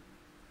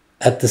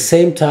at the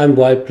same time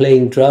while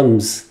playing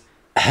drums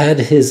had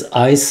his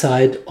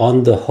eyesight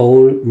on the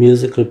whole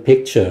musical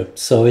picture.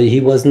 So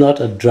he was not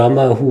a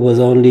drummer who was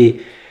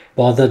only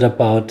bothered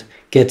about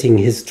getting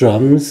his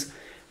drums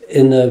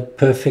in a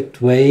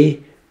perfect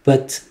way,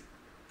 but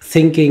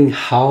thinking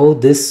how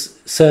this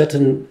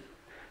certain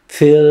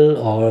fill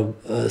or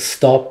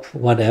stop,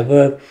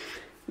 whatever,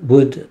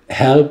 would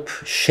help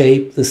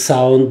shape the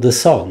sound, the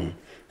song.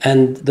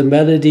 And the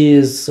melody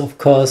is, of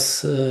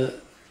course,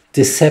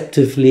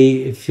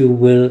 deceptively, if you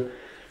will,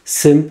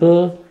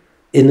 simple,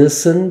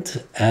 innocent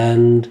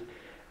and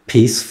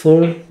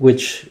peaceful,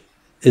 which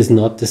is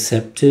not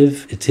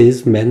deceptive. It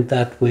is meant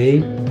that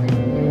way.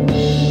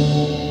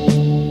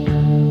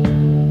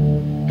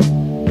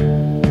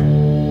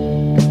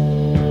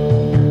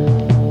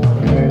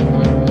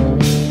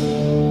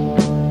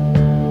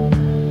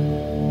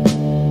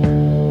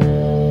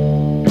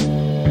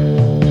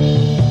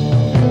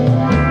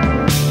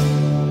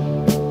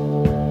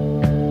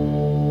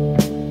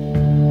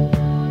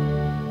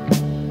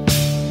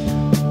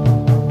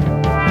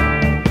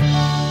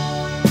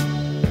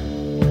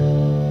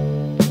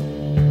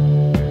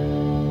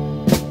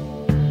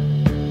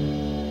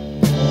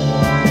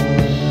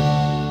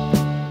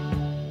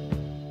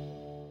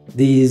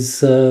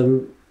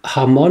 these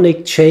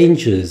harmonic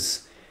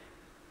changes,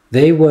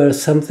 they were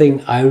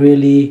something I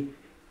really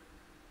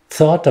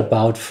thought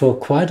about for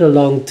quite a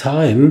long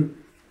time,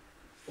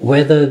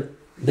 whether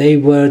they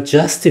were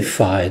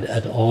justified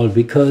at all,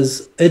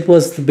 because it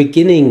was the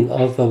beginning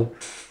of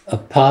a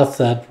path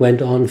that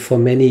went on for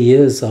many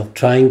years of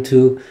trying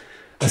to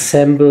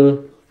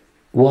assemble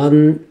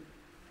one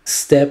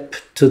step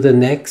to the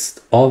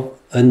next of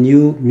a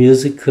new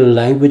musical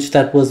language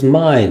that was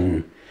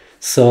mine.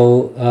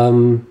 So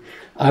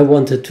I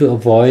wanted to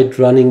avoid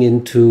running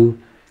into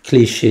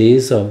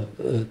cliches of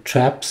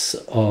traps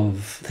of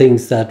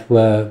things that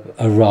were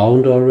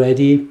around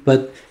already.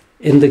 But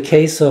in the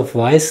case of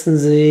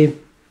Weissensee,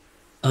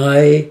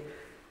 I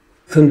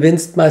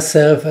convinced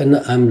myself, and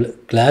I'm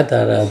glad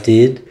that I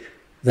did,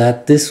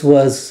 that this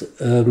was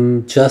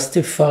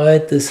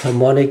justified, this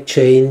harmonic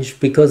change,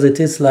 because it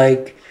is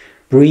like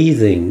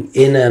breathing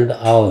in and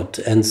out.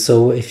 And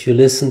so if you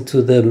listen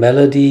to the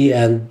melody,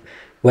 and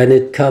when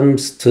it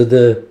comes to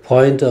the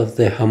point of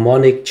the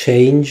harmonic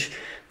change,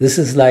 this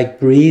is like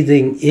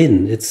breathing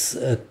in. It's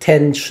a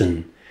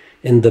tension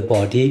in the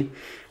body.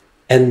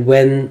 And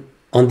when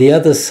on the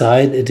other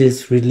side it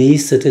is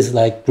released, it is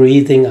like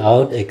breathing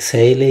out,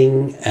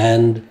 exhaling,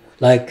 and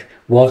like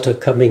water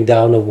coming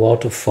down a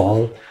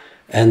waterfall.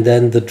 And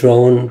then the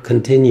drone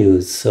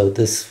continues. So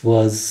this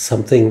was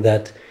something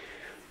that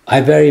I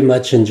very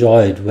much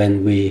enjoyed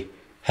when we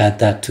had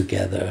that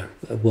together.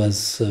 It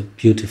was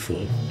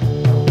beautiful.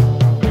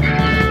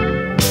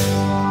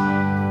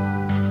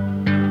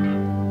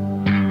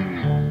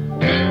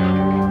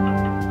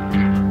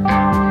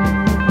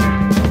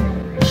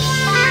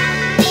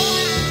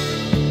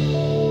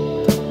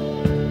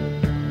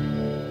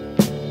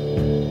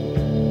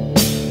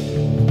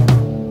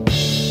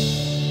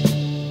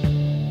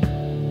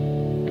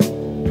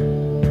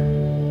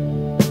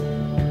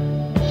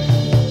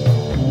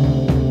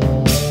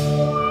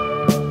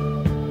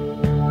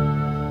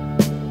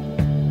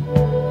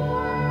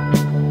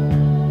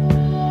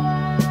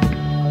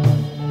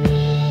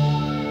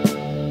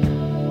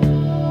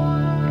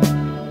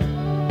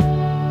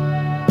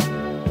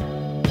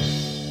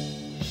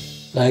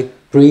 Like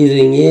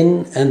breathing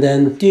in, and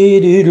then at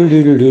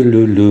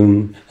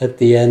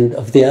the end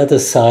of the other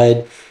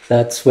side,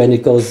 that's when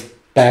it goes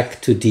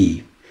back to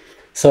D.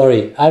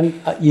 Sorry,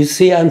 you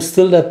see, I'm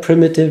still a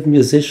primitive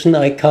musician.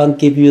 I can't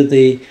give you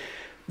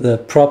the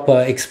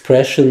proper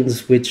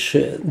expressions, which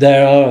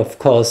there are, of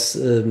course,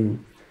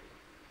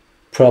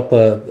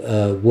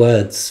 proper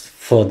words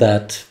for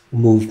that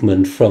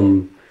movement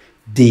from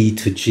D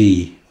to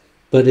G,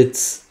 but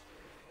it's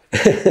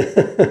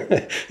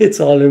it's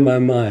all in my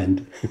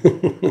mind.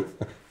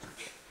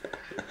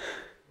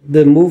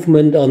 The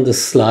movement on the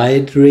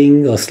slide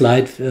ring or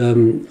slide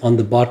on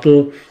the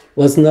bottle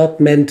was not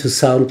meant to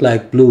sound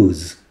like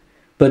blues,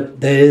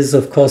 but there is,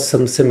 of course,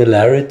 some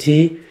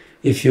similarity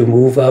if you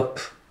move up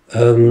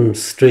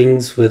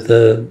strings with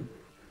a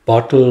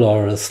bottle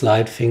or a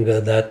slide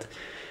finger. That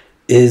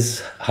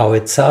is how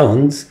it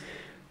sounds.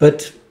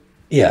 But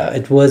yeah,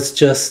 it was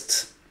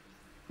just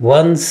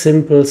one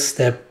simple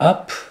step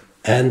up,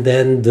 and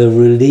then the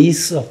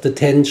release of the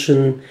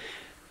tension,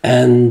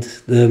 and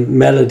the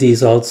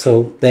melodies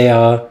also, they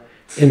are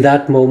in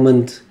that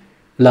moment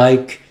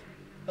like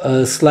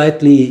a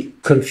slightly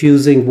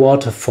confusing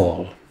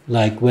waterfall,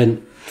 like when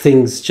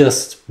things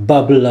just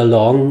bubble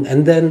along,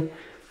 and then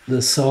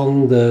the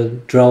song, the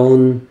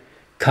drone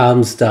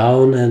calms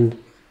down and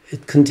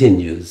it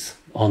continues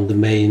on the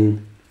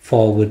main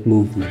forward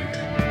movement.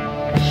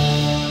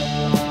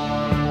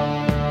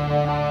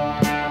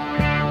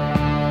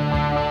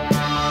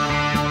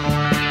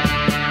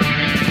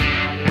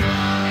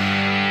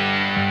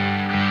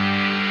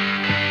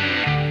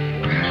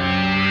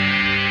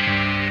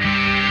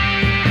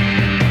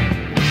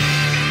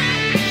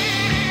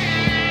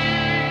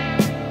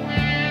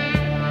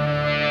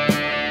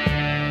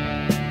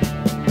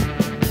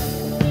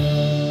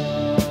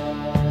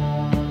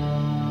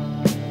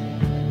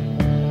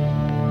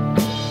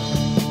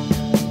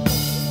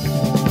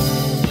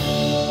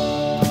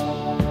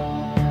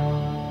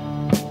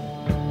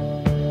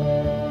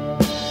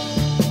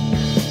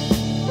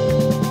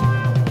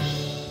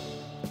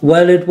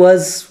 Well, it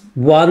was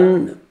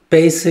one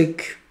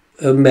basic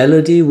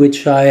melody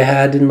which I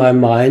had in my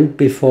mind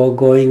before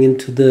going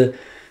into the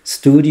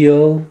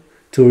studio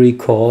to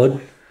record.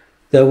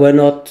 There were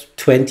not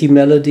 20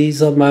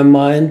 melodies on my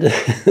mind.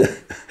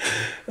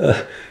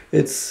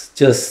 It's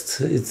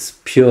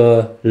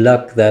pure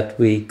luck that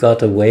we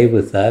got away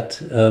with that.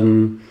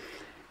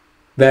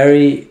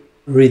 Very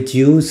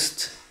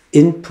reduced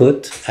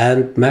input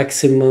and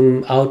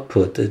maximum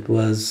output. It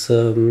was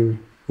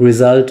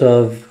result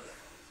of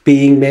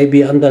being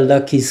maybe under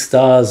lucky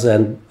stars,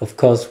 and of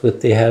course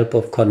with the help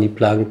of Conny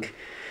Plank,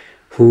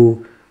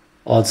 who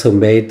also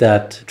made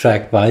that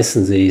track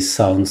Weissensee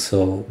sound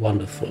so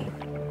wonderful.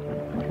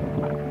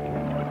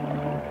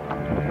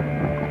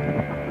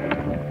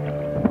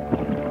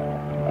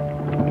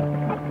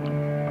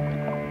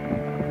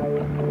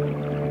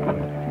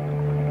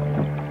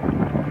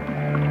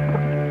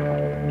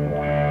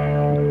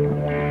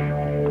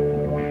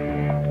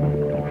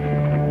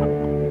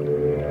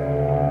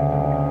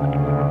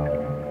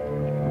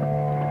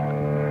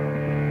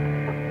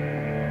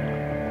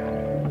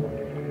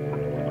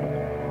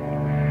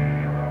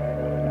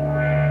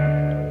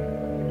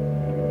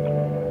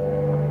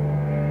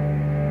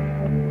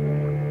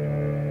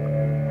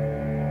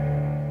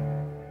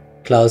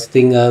 Klaus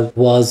Dinger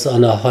was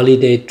on a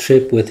holiday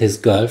trip with his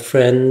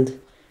girlfriend,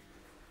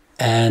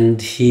 and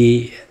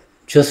he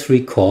just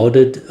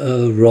recorded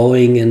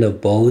rowing in a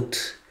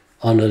boat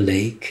on a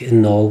lake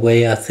in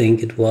Norway, I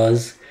think it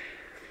was.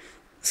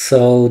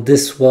 So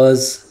this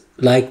was,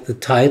 like the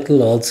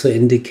title also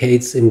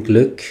indicates, im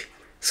Glück,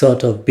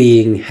 sort of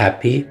being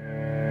happy.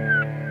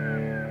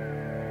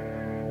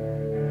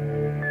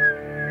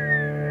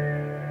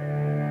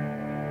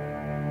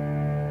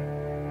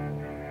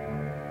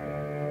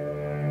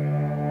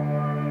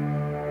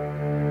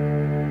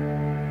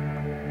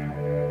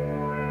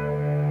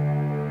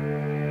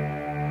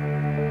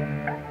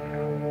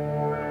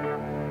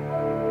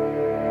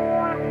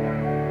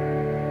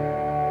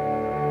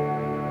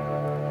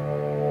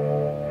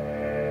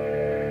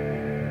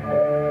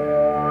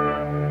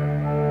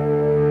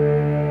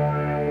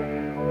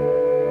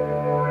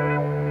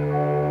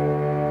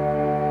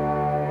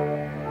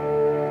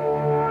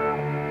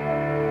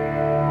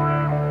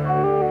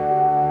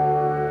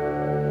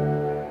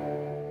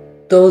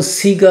 Those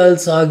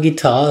seagulls are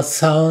guitar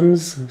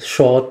sounds,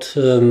 short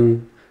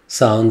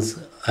sounds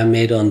I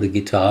made on the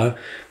guitar.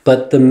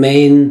 But the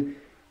main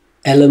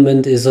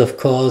element is, of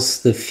course,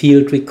 the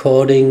field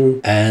recording,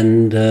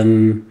 and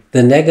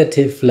the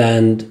negative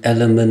land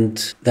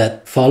element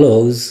that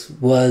follows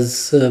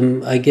was,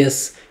 I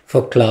guess,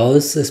 for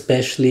Klaus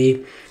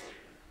especially,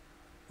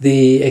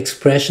 the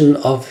expression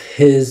of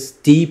his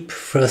deep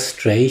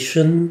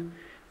frustration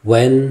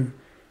when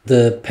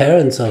the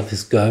parents of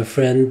his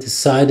girlfriend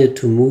decided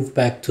to move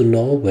back to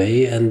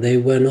Norway, and they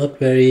were not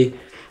very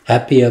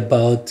happy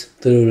about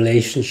the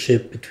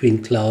relationship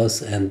between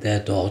Klaus and their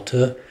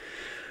daughter.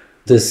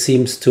 This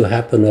seems to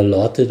happen a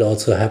lot. It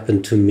also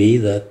happened to me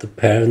that the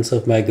parents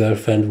of my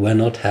girlfriend were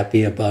not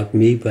happy about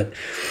me, but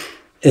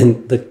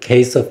in the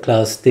case of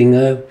Klaus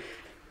Dinger,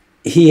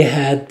 he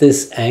had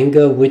this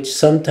anger, which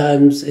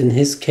sometimes in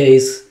his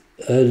case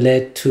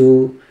led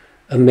to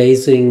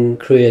amazing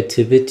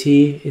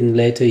creativity in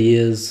later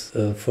years.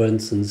 For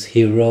instance,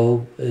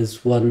 Hero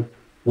is one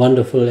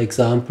wonderful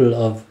example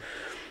of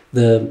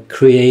the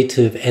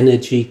creative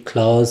energy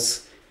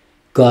Klaus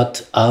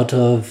got out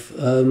of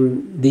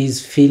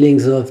these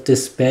feelings of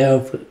despair,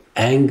 of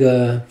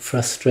anger,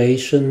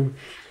 frustration.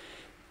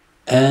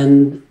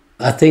 And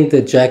I think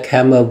the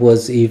jackhammer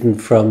was even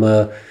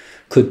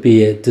could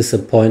be a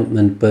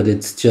disappointment, but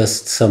it's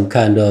just some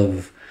kind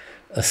of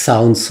a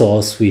sound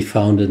source we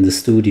found in the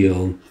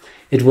studio.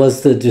 It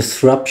was the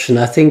disruption.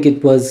 I think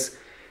it was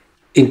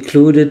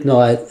included,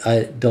 no,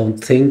 I don't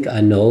think,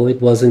 I know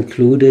it was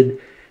included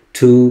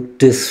to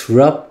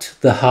disrupt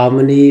the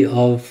harmony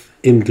of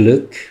Im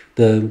Glück,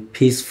 the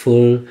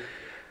peaceful,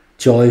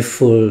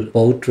 joyful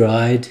boat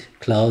ride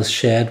Klaus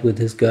shared with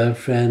his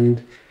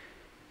girlfriend.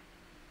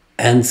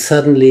 And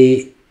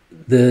suddenly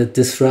the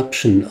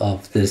disruption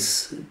of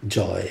this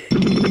joy.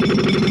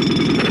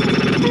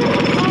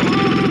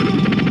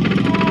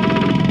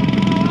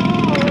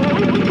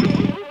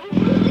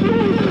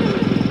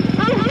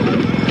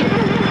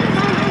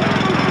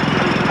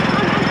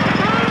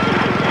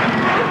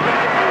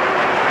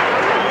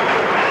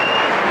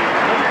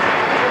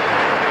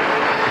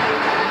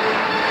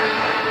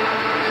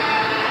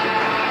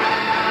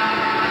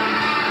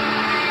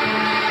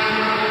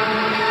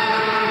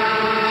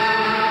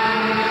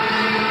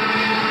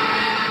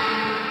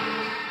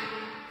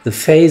 The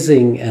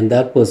phasing, and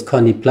that was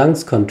Conny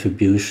Plank's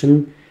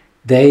contribution,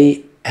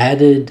 they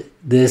added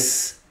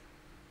this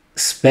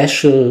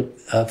special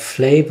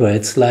flavor.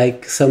 It's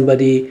like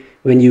somebody,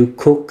 when you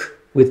cook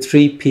with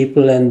 3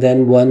 people and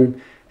then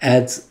one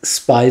adds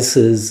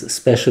spices,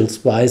 special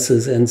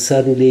spices, and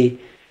suddenly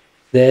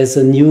there's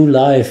a new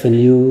life, a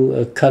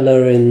new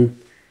color in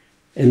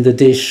the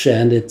dish,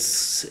 and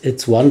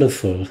it's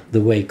wonderful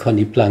the way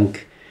Conny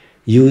Plank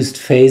used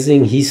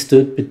phasing. He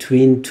stood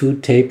between 2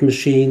 tape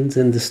machines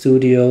in the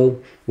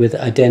studio with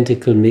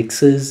identical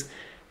mixes,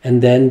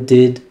 and then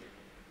did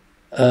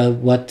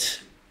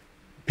what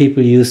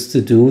people used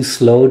to do,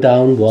 slow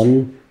down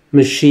one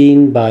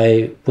machine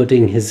by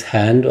putting his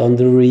hand on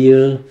the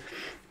reel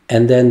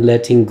and then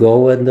letting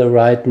go at the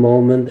right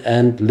moment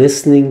and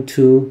listening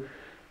to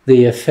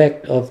the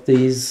effect of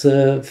these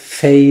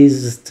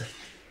phased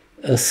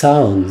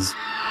sounds.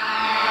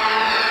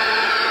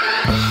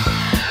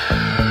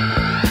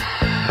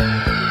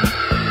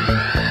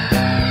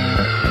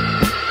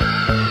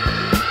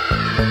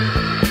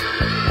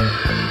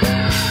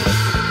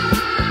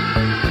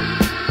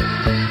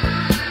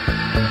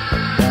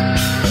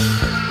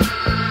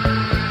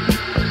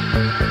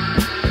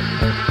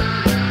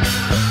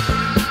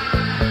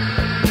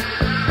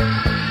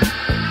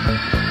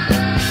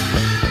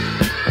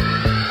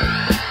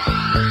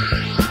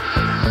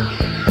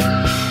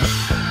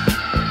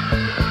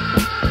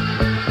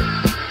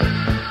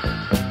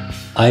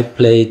 I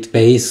played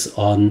bass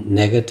on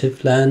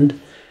Negative Land.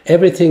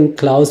 Everything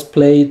Klaus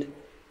played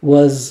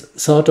was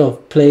sort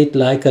of played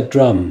like a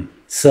drum.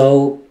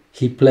 So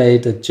he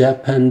played a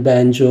Japan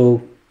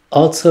banjo.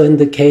 Also in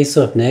the case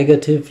of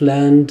Negative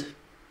Land,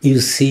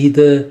 you see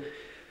the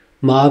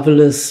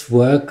marvelous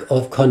work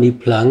of Conny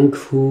Plank,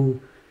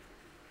 who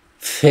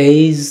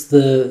phase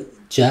the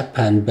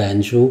Japan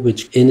banjo,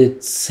 which in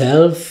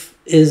itself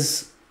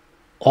is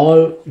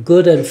all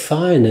good and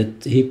fine.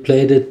 He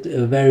played it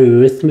very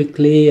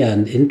rhythmically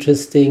and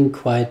interesting,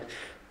 quite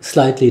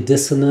slightly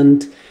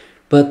dissonant.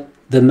 But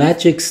the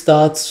magic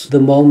starts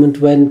the moment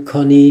when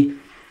Conny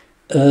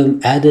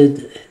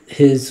added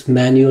his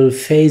manual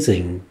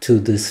phasing to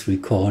this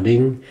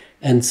recording.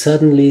 And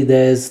suddenly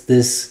there's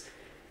this,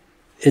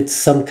 it's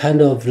some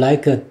kind of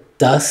like a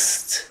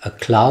dust, a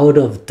cloud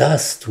of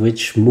dust,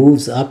 which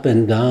moves up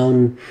and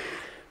down.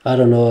 I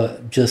don't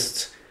know,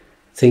 just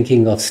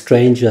thinking of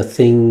Stranger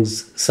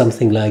Things,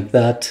 something like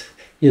that,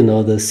 you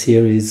know, the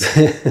series.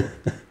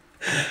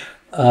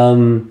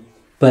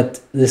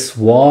 But this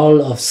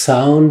wall of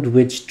sound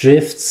which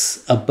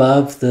drifts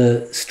above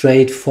the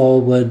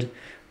straightforward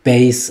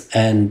bass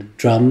and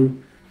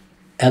drum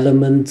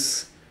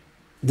elements,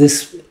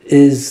 this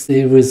is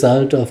the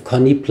result of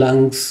Conny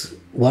Plank's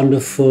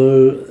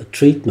wonderful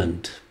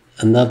treatment.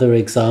 Another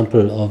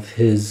example of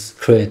his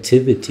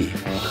creativity.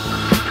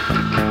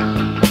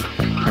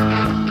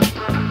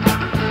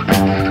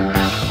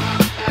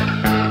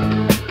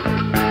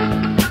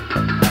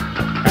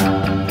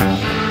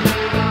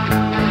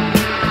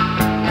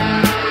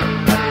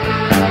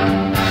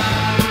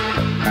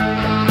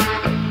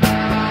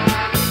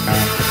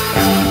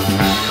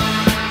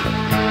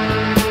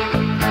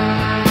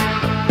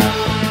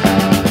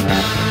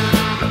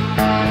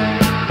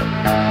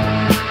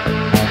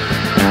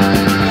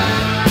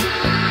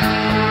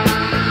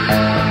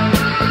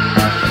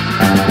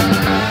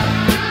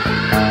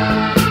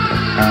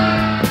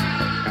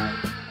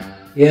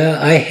 Yeah,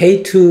 I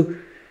hate to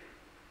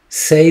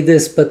say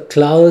this, but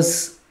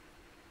Klaus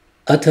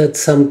uttered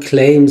some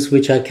claims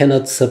which I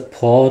cannot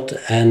support,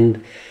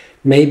 and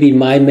maybe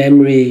my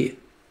memory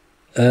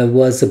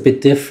was a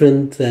bit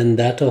different than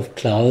that of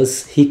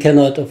Klaus. He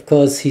cannot, of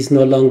course, he's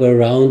no longer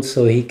around,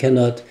 so he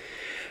cannot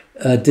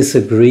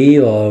disagree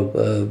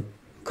or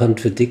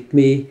contradict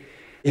me.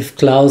 If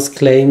Klaus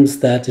claims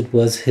that it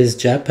was his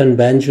Japan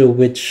banjo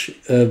which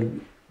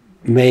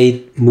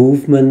made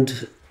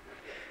movement,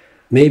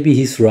 maybe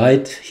he's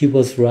right, he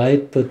was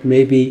right, but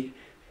maybe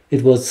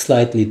it was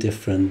slightly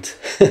different.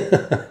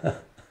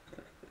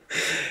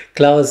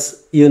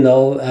 Klaus, you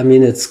know, I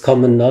mean, it's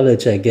common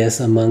knowledge, I guess,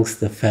 amongst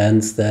the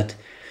fans that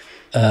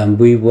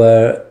we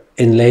were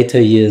in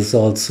later years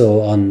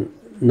also on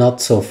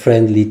not so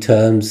friendly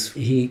terms.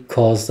 He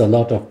caused a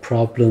lot of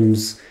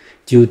problems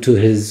due to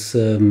his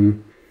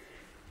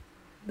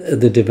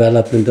the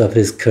development of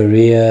his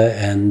career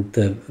and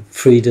the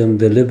freedom,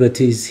 the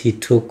liberties he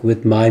took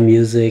with my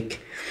music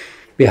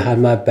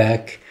behind my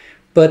back.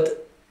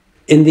 But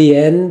in the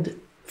end,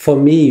 for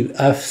me,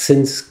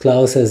 since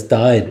Klaus has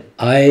died,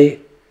 I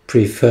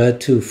prefer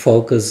to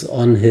focus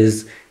on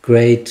his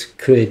great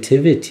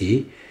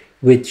creativity,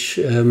 which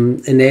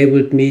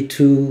enabled me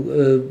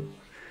to,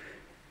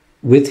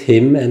 with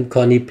him and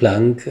Conny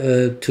Plank,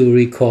 to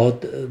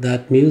record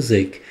that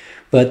music.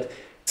 But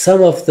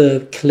some of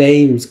the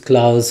claims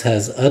Klaus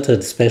has uttered,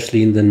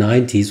 especially in the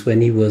 90s, when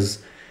he was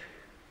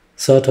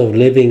sort of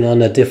living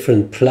on a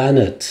different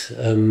planet,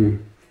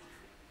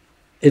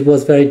 it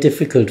was very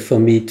difficult for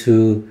me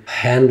to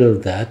handle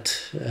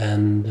that.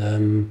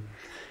 And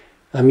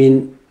I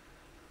mean,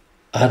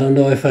 I don't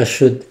know if I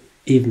should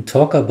even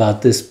talk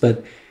about this,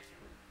 but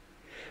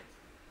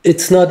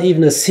it's not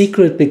even a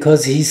secret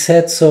because he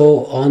said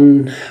so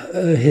on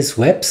his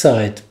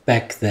website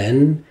back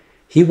then.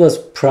 He was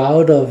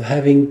proud of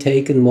having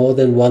taken more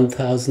than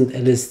 1,000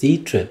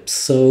 LSD trips.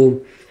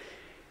 So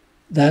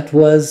that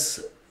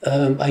was,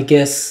 I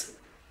guess,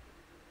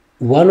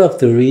 one of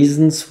the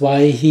reasons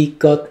why he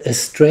got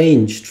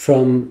estranged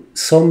from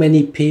so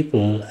many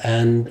people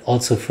and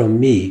also from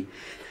me.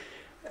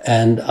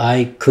 And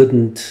I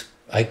couldn't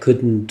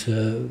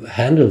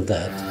handle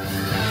that.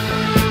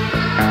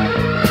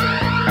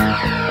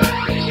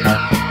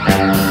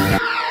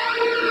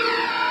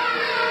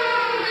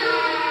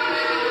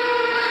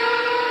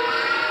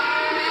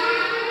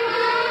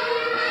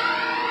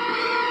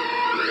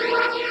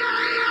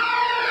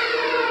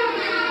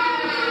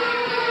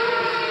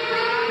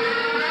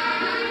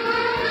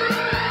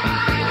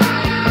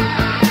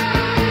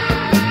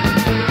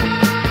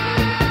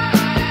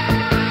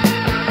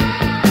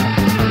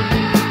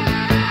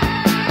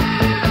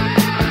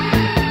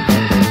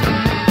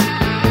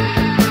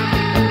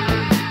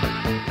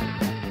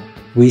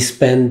 We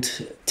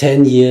spent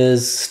 10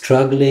 years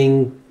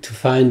struggling to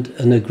find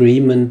an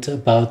agreement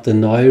about the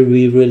NEU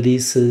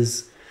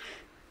re-releases,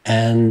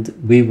 and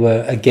we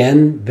were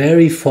again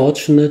very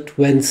fortunate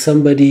when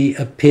somebody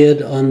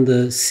appeared on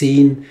the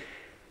scene,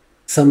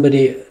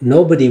 somebody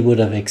nobody would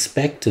have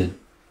expected.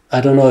 I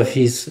don't know if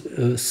he's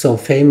so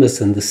famous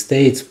in the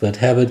States, but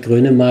Herbert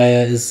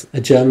Grönemeyer is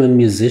a German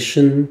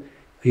musician.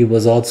 He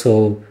was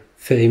also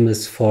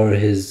famous for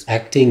his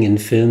acting in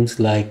films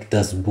like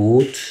Das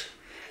Boot,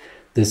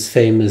 this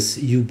famous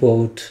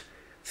U-boat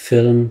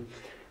film.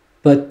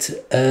 But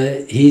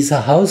he's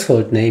a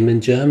household name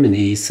in Germany.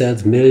 He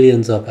sells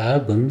millions of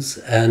albums.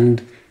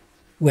 And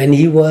when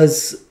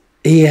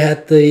he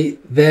had the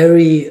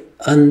very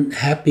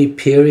unhappy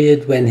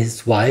period when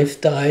his wife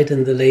died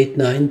in the late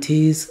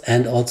 90s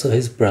and also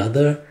his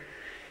brother.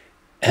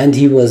 And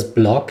he was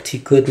blocked. He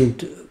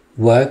couldn't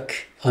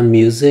work on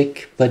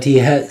music, but he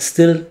had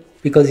still,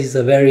 because he's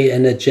a very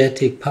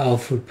energetic,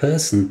 powerful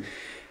person,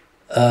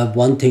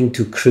 wanting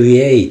to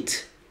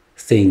create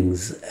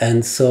things.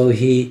 And so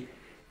he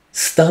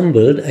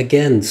stumbled,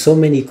 again, so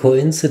many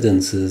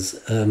coincidences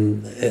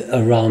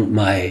around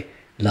my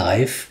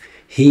life.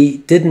 He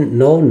didn't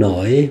know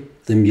Neu,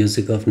 the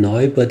music of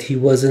Neu, but he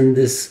was in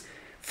this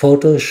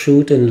photo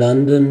shoot in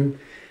London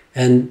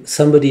and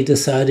somebody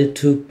decided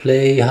to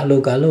play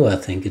Hallo Gallo, I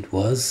think it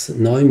was,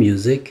 Neu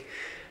music.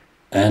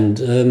 And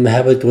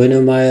Herbert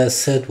Grönemeyer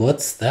said,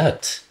 "What's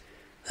that?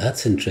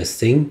 That's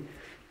interesting."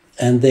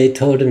 And they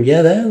told him,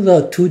 "Yeah, there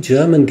are two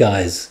German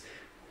guys."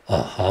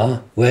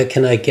 Where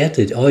can I get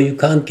it? "Oh, you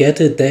can't get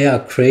it. They are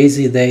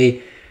crazy.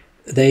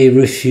 They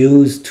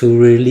refuse to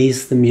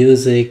release the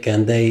music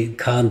and they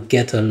can't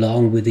get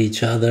along with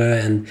each other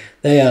and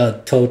they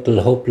are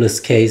total hopeless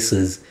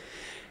cases."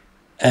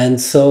 And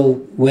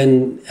so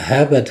when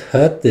Herbert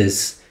heard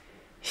this,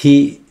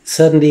 he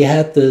suddenly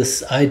had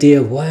this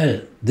idea,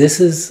 well, this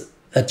is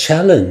a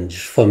challenge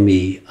for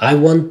me. I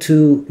want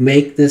to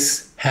make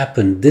this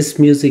happen. This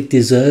music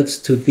deserves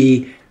to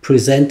be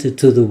presented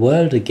to the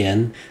world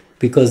again,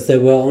 because there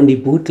were only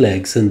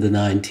bootlegs in the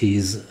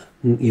 90s.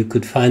 You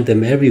could find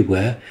them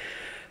everywhere.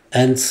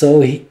 And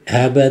so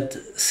Herbert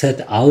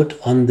set out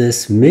on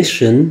this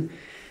mission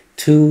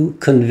to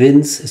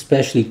convince,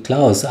 especially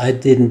Klaus. I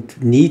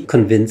didn't need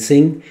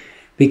convincing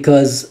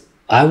because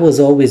I was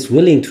always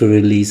willing to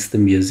release the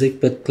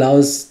music, but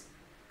Klaus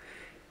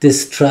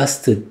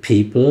distrusted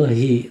people.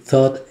 He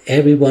thought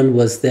everyone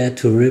was there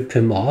to rip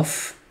him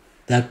off.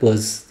 That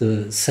was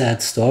the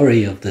sad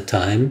story of the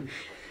time.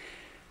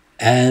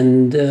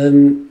 And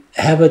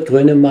Herbert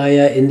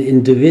Grönemeyer, in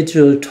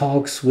individual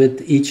talks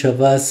with each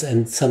of us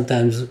and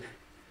sometimes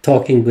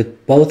talking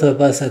with both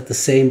of us at the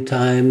same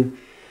time,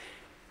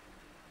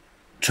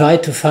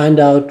 tried to find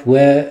out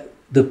where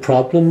the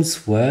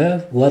problems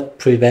were, what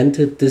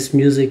prevented this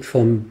music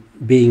from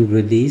being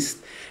released.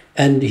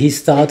 And he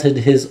started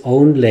his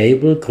own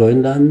label,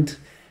 Grönland,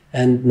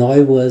 and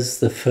Neu was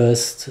the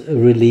first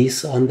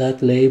release on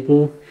that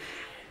label.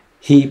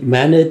 He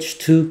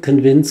managed to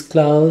convince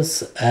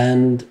Klaus,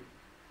 and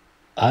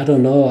I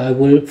don't know, I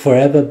will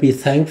forever be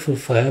thankful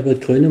for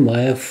Herbert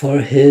Grönemeyer for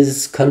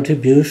his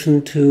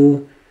contribution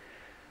to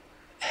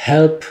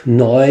help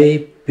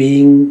Neu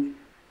being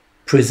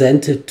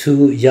presented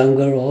to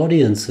younger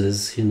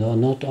audiences, you know,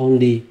 not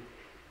only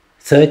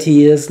 30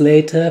 years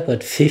later,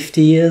 but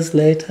 50 years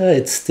later,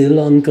 it's still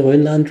on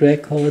Grönland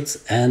Records,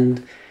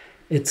 and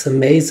it's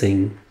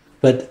amazing.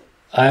 But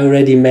I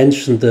already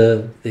mentioned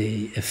the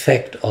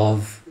effect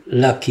of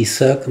lucky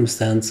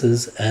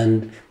circumstances,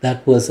 and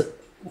that was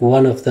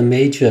one of the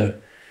major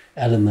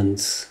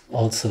elements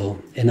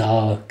also in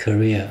our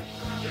career.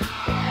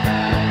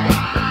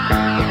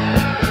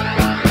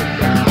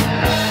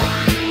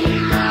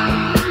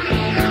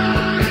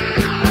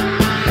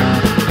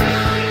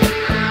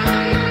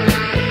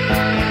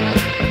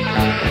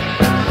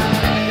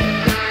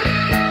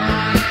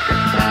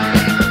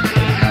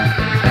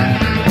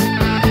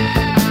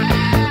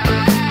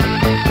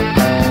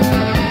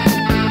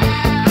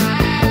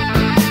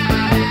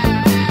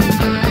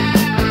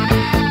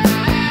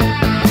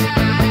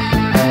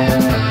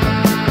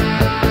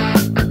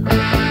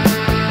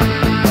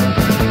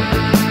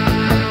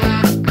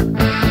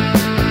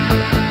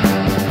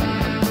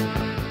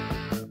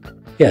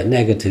 Yeah,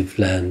 Negative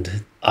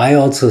Land. I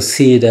also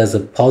see it as a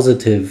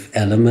positive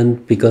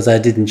element because I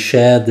didn't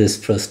share this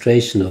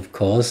frustration, of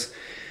course.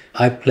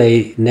 I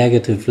play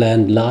Negative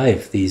Land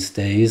live these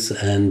days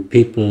and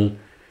people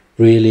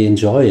really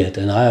enjoy it,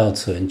 and I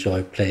also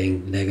enjoy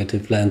playing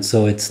Negative Land,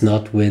 so it's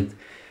not with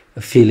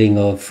a feeling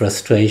of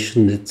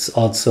frustration. It's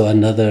also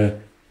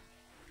another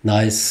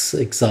nice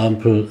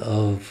example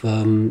of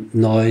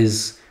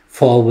noise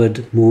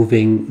forward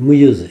moving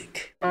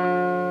music.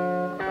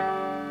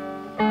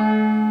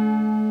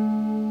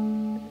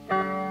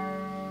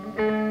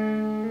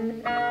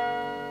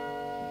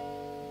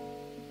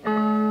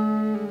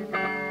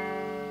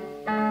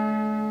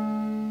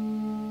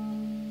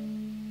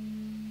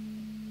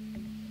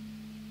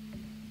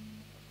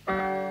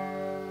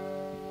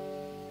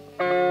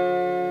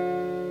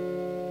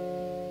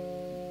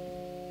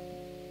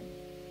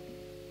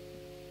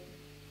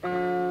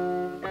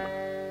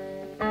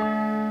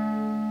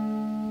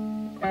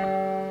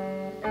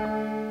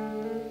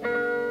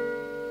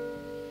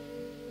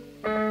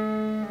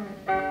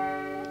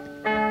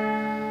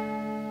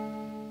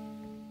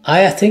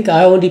 I think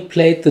I only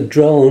played the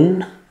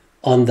drone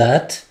on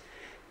that.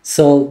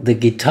 So the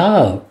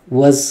guitar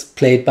was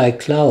played by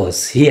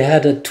Klaus. He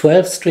had a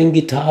 12-string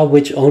guitar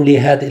which only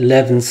had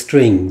 11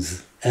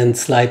 strings and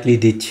slightly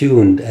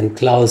detuned. And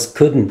Klaus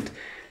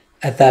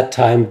at that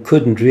time,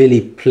 couldn't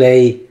really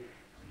play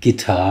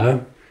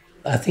guitar.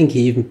 I think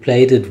he even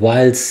played it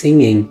while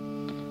singing.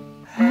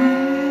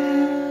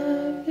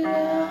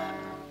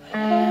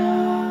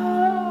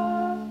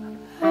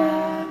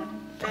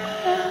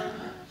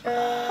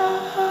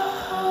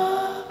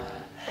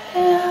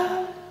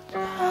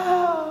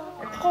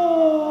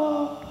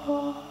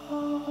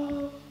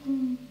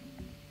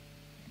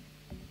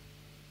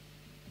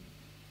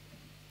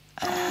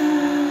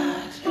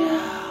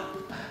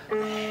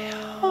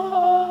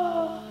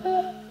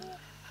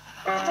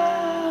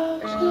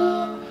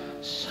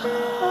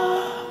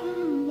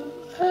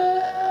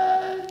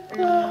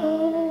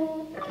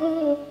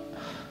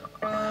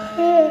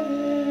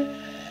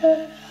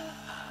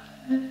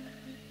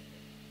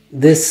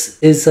 this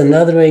is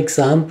another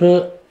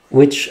example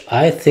which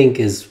I think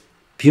is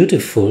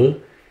beautiful,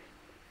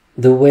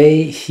 the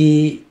way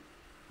he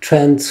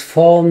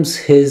transforms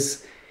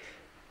his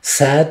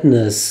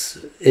sadness.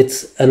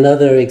 It's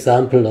another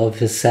example of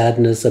his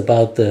sadness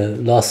about the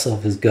loss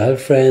of his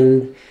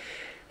girlfriend,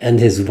 and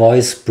his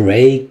voice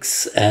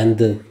breaks and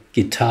the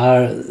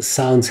guitar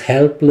sounds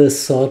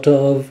helpless, sort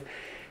of.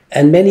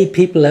 And many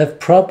people have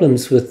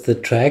problems with the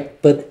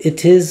track, but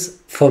it is,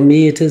 for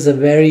me, it is a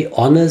very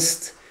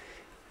honest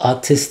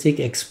artistic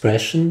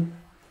expression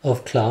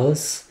of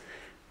Klaus.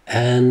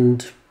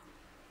 And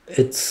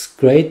it's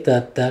great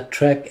that that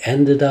track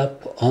ended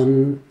up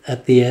on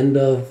at the end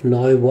of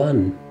NEU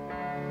 1.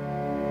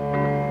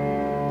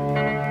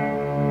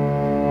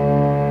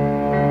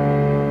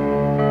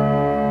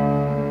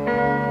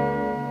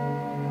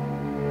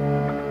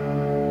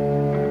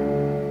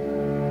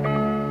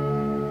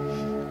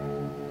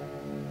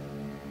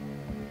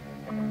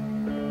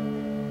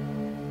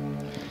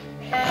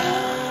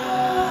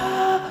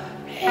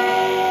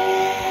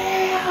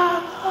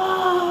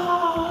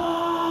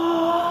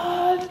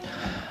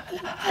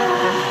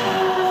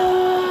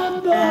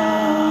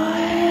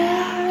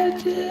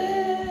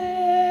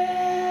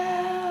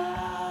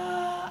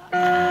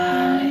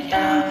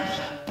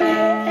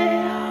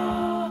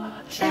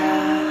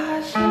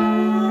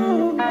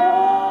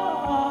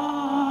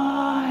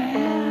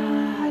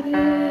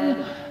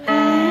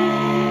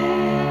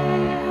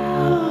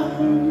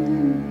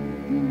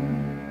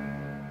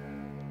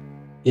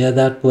 Yeah,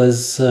 that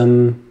was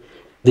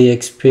the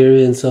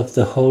experience of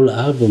the whole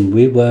album.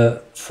 We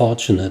were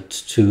fortunate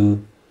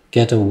to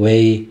get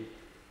away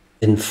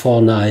in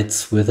 4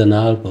 nights with an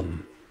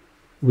album.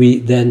 We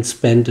then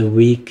spent a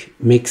week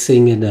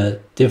mixing in a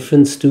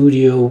different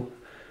studio.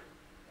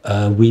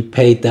 We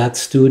paid that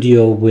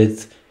studio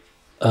with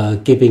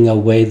giving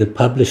away the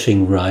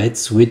publishing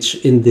rights, which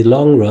in the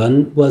long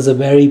run was a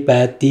very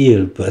bad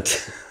deal, but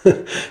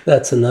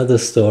that's another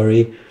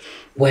story.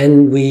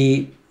 When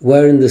we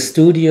were in the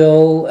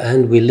studio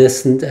and we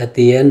listened at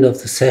the end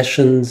of the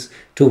sessions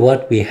to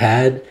what we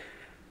had,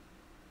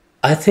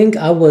 I think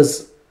I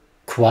was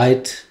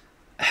quite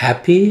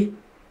happy,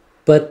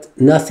 but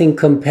nothing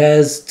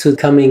compares to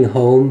coming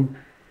home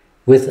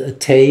with a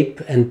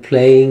tape and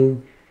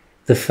playing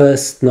the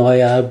first NEU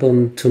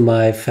album to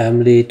my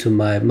family, to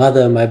my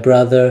mother, my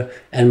brother,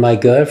 and my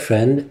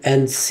girlfriend,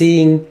 and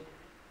seeing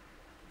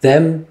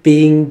them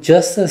being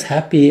just as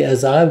happy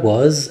as I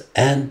was,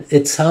 and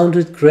it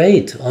sounded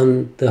great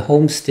on the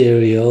home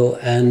stereo.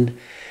 And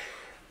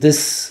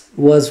this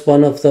was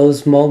one of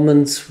those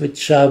moments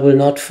which I will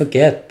not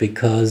forget,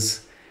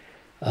 because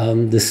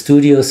the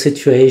studio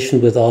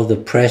situation with all the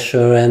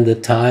pressure and the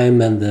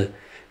time and the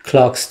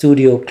clock,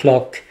 studio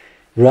clock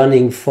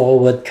running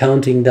forward,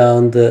 counting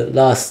down the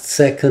last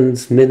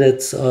seconds,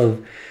 minutes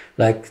of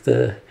like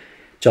the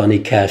Johnny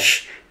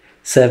Cash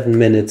 7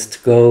 minutes to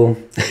go.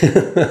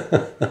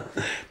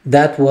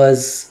 That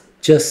was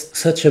just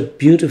such a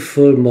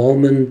beautiful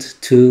moment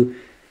to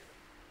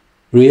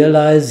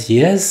realize,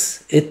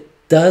 yes, it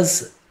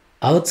does,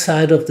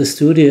 outside of the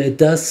studio, it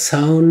does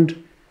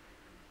sound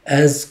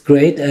as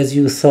great as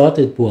you thought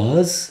it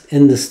was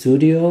in the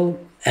studio.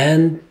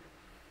 And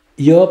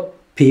your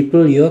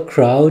people, your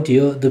crowd,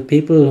 the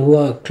people who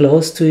are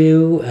close to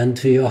you and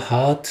to your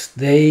heart,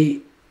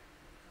 they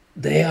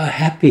are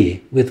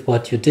happy with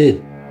what you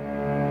did.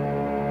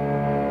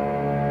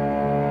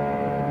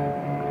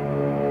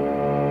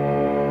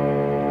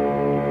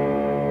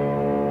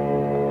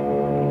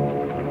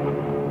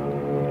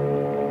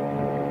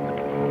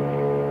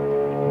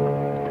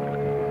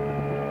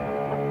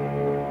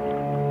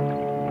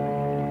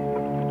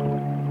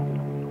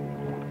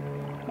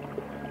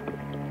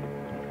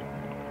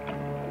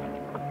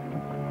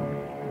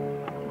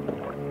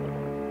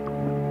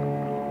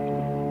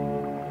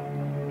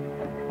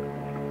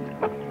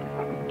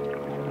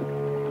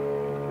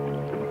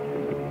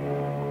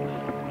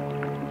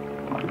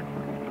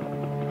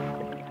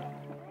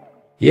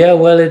 Yeah,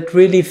 well, it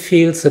really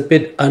feels a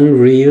bit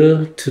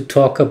unreal to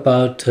talk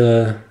about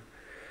a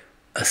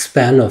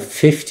span of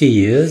 50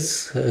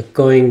 years,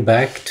 going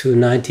back to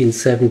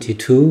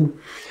 1972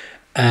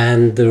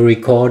 and the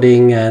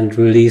recording and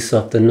release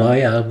of the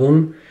NEU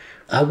album.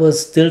 I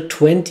was still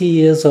 20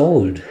 years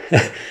old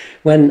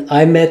when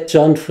I met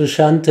John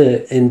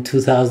Frusciante in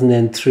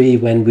 2003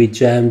 when we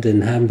jammed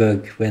in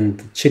Hamburg, when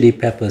the Chili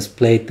Peppers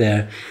played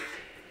there.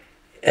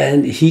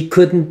 And he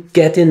couldn't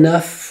get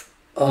enough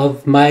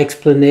of my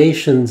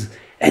explanations.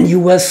 And you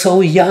were so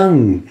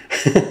young.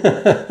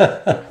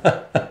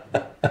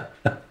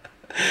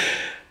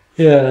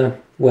 Yeah,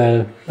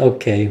 well,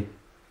 okay.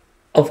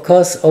 Of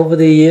course, over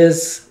the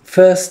years,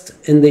 first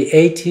in the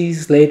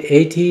 80s, late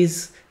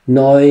 80s,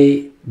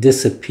 NEU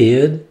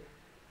disappeared.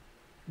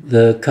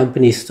 The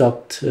company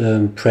stopped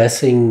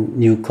pressing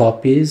new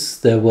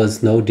copies. There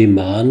was no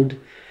demand.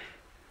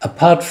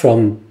 Apart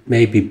from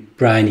maybe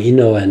Brian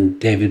Eno and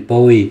David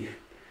Bowie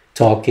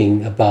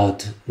talking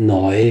about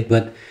NEU,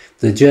 but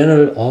the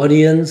general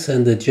audience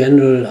and the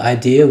general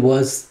idea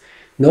was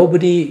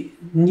nobody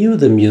knew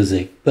the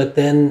music. But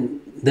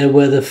then there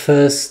were the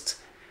first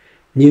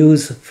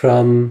news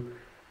from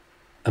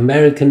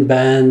American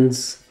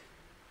bands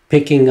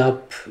picking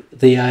up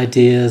the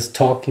ideas,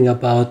 talking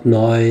about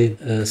NEU,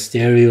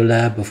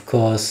 Stereolab, of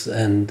course,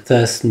 and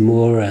Thurston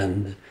Moore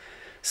and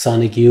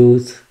Sonic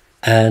Youth.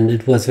 And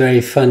it was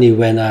very funny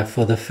when I,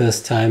 for the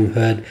first time,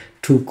 heard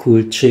two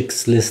cool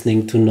chicks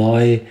listening to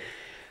NEU,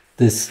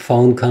 this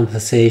phone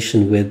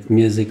conversation with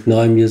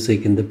NEU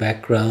music in the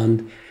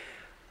background.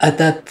 At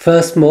that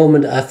first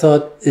moment, I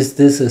thought, is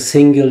this a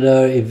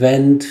singular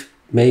event?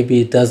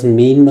 Maybe it doesn't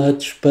mean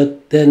much,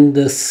 but then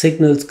the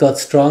signals got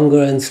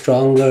stronger and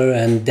stronger,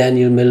 and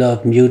Daniel Miller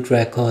of Mute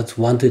Records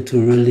wanted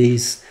to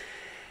release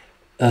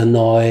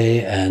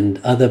NEU,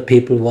 and other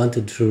people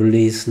wanted to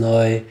release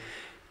NEU.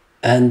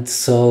 And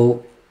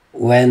so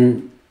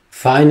when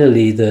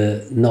finally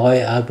the NEU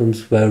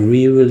albums were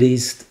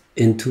re-released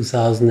in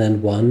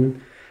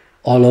 2001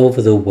 all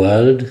over the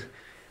world,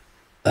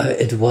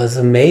 it was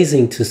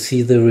amazing to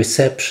see the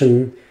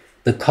reception,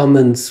 the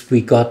comments we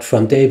got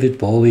from David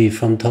Bowie,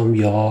 from Tom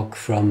York,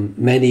 from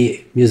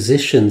many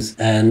musicians.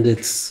 And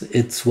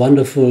it's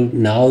wonderful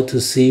now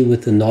to see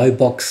with the NEU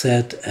box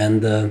set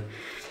and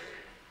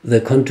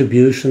the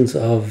contributions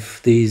of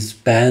these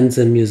bands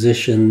and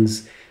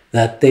musicians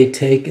that they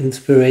take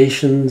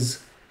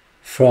inspirations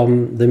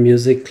from the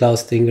music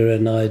Klaus Dinger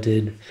and I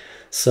did.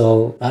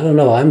 So I don't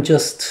know, I'm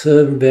just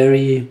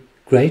very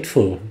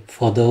grateful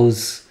for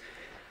those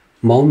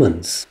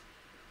moments.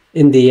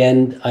 In the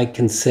end, I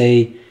can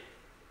say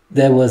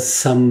there was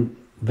some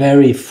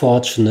very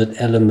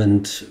fortunate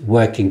element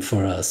working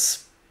for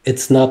us.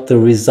 It's not the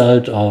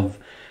result of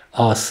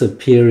our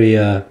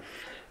superior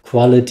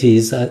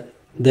qualities.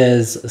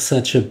 There's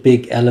such a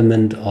big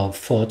element of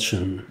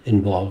fortune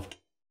involved.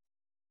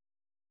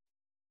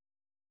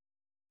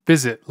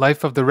 Visit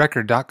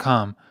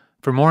lifeoftherecord.com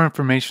for more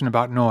information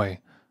about NEU.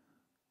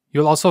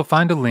 You'll also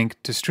find a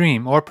link to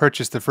stream or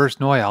purchase the first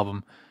NEU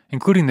album,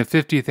 including the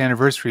 50th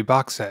anniversary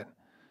box set.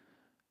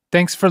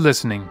 Thanks for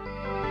listening.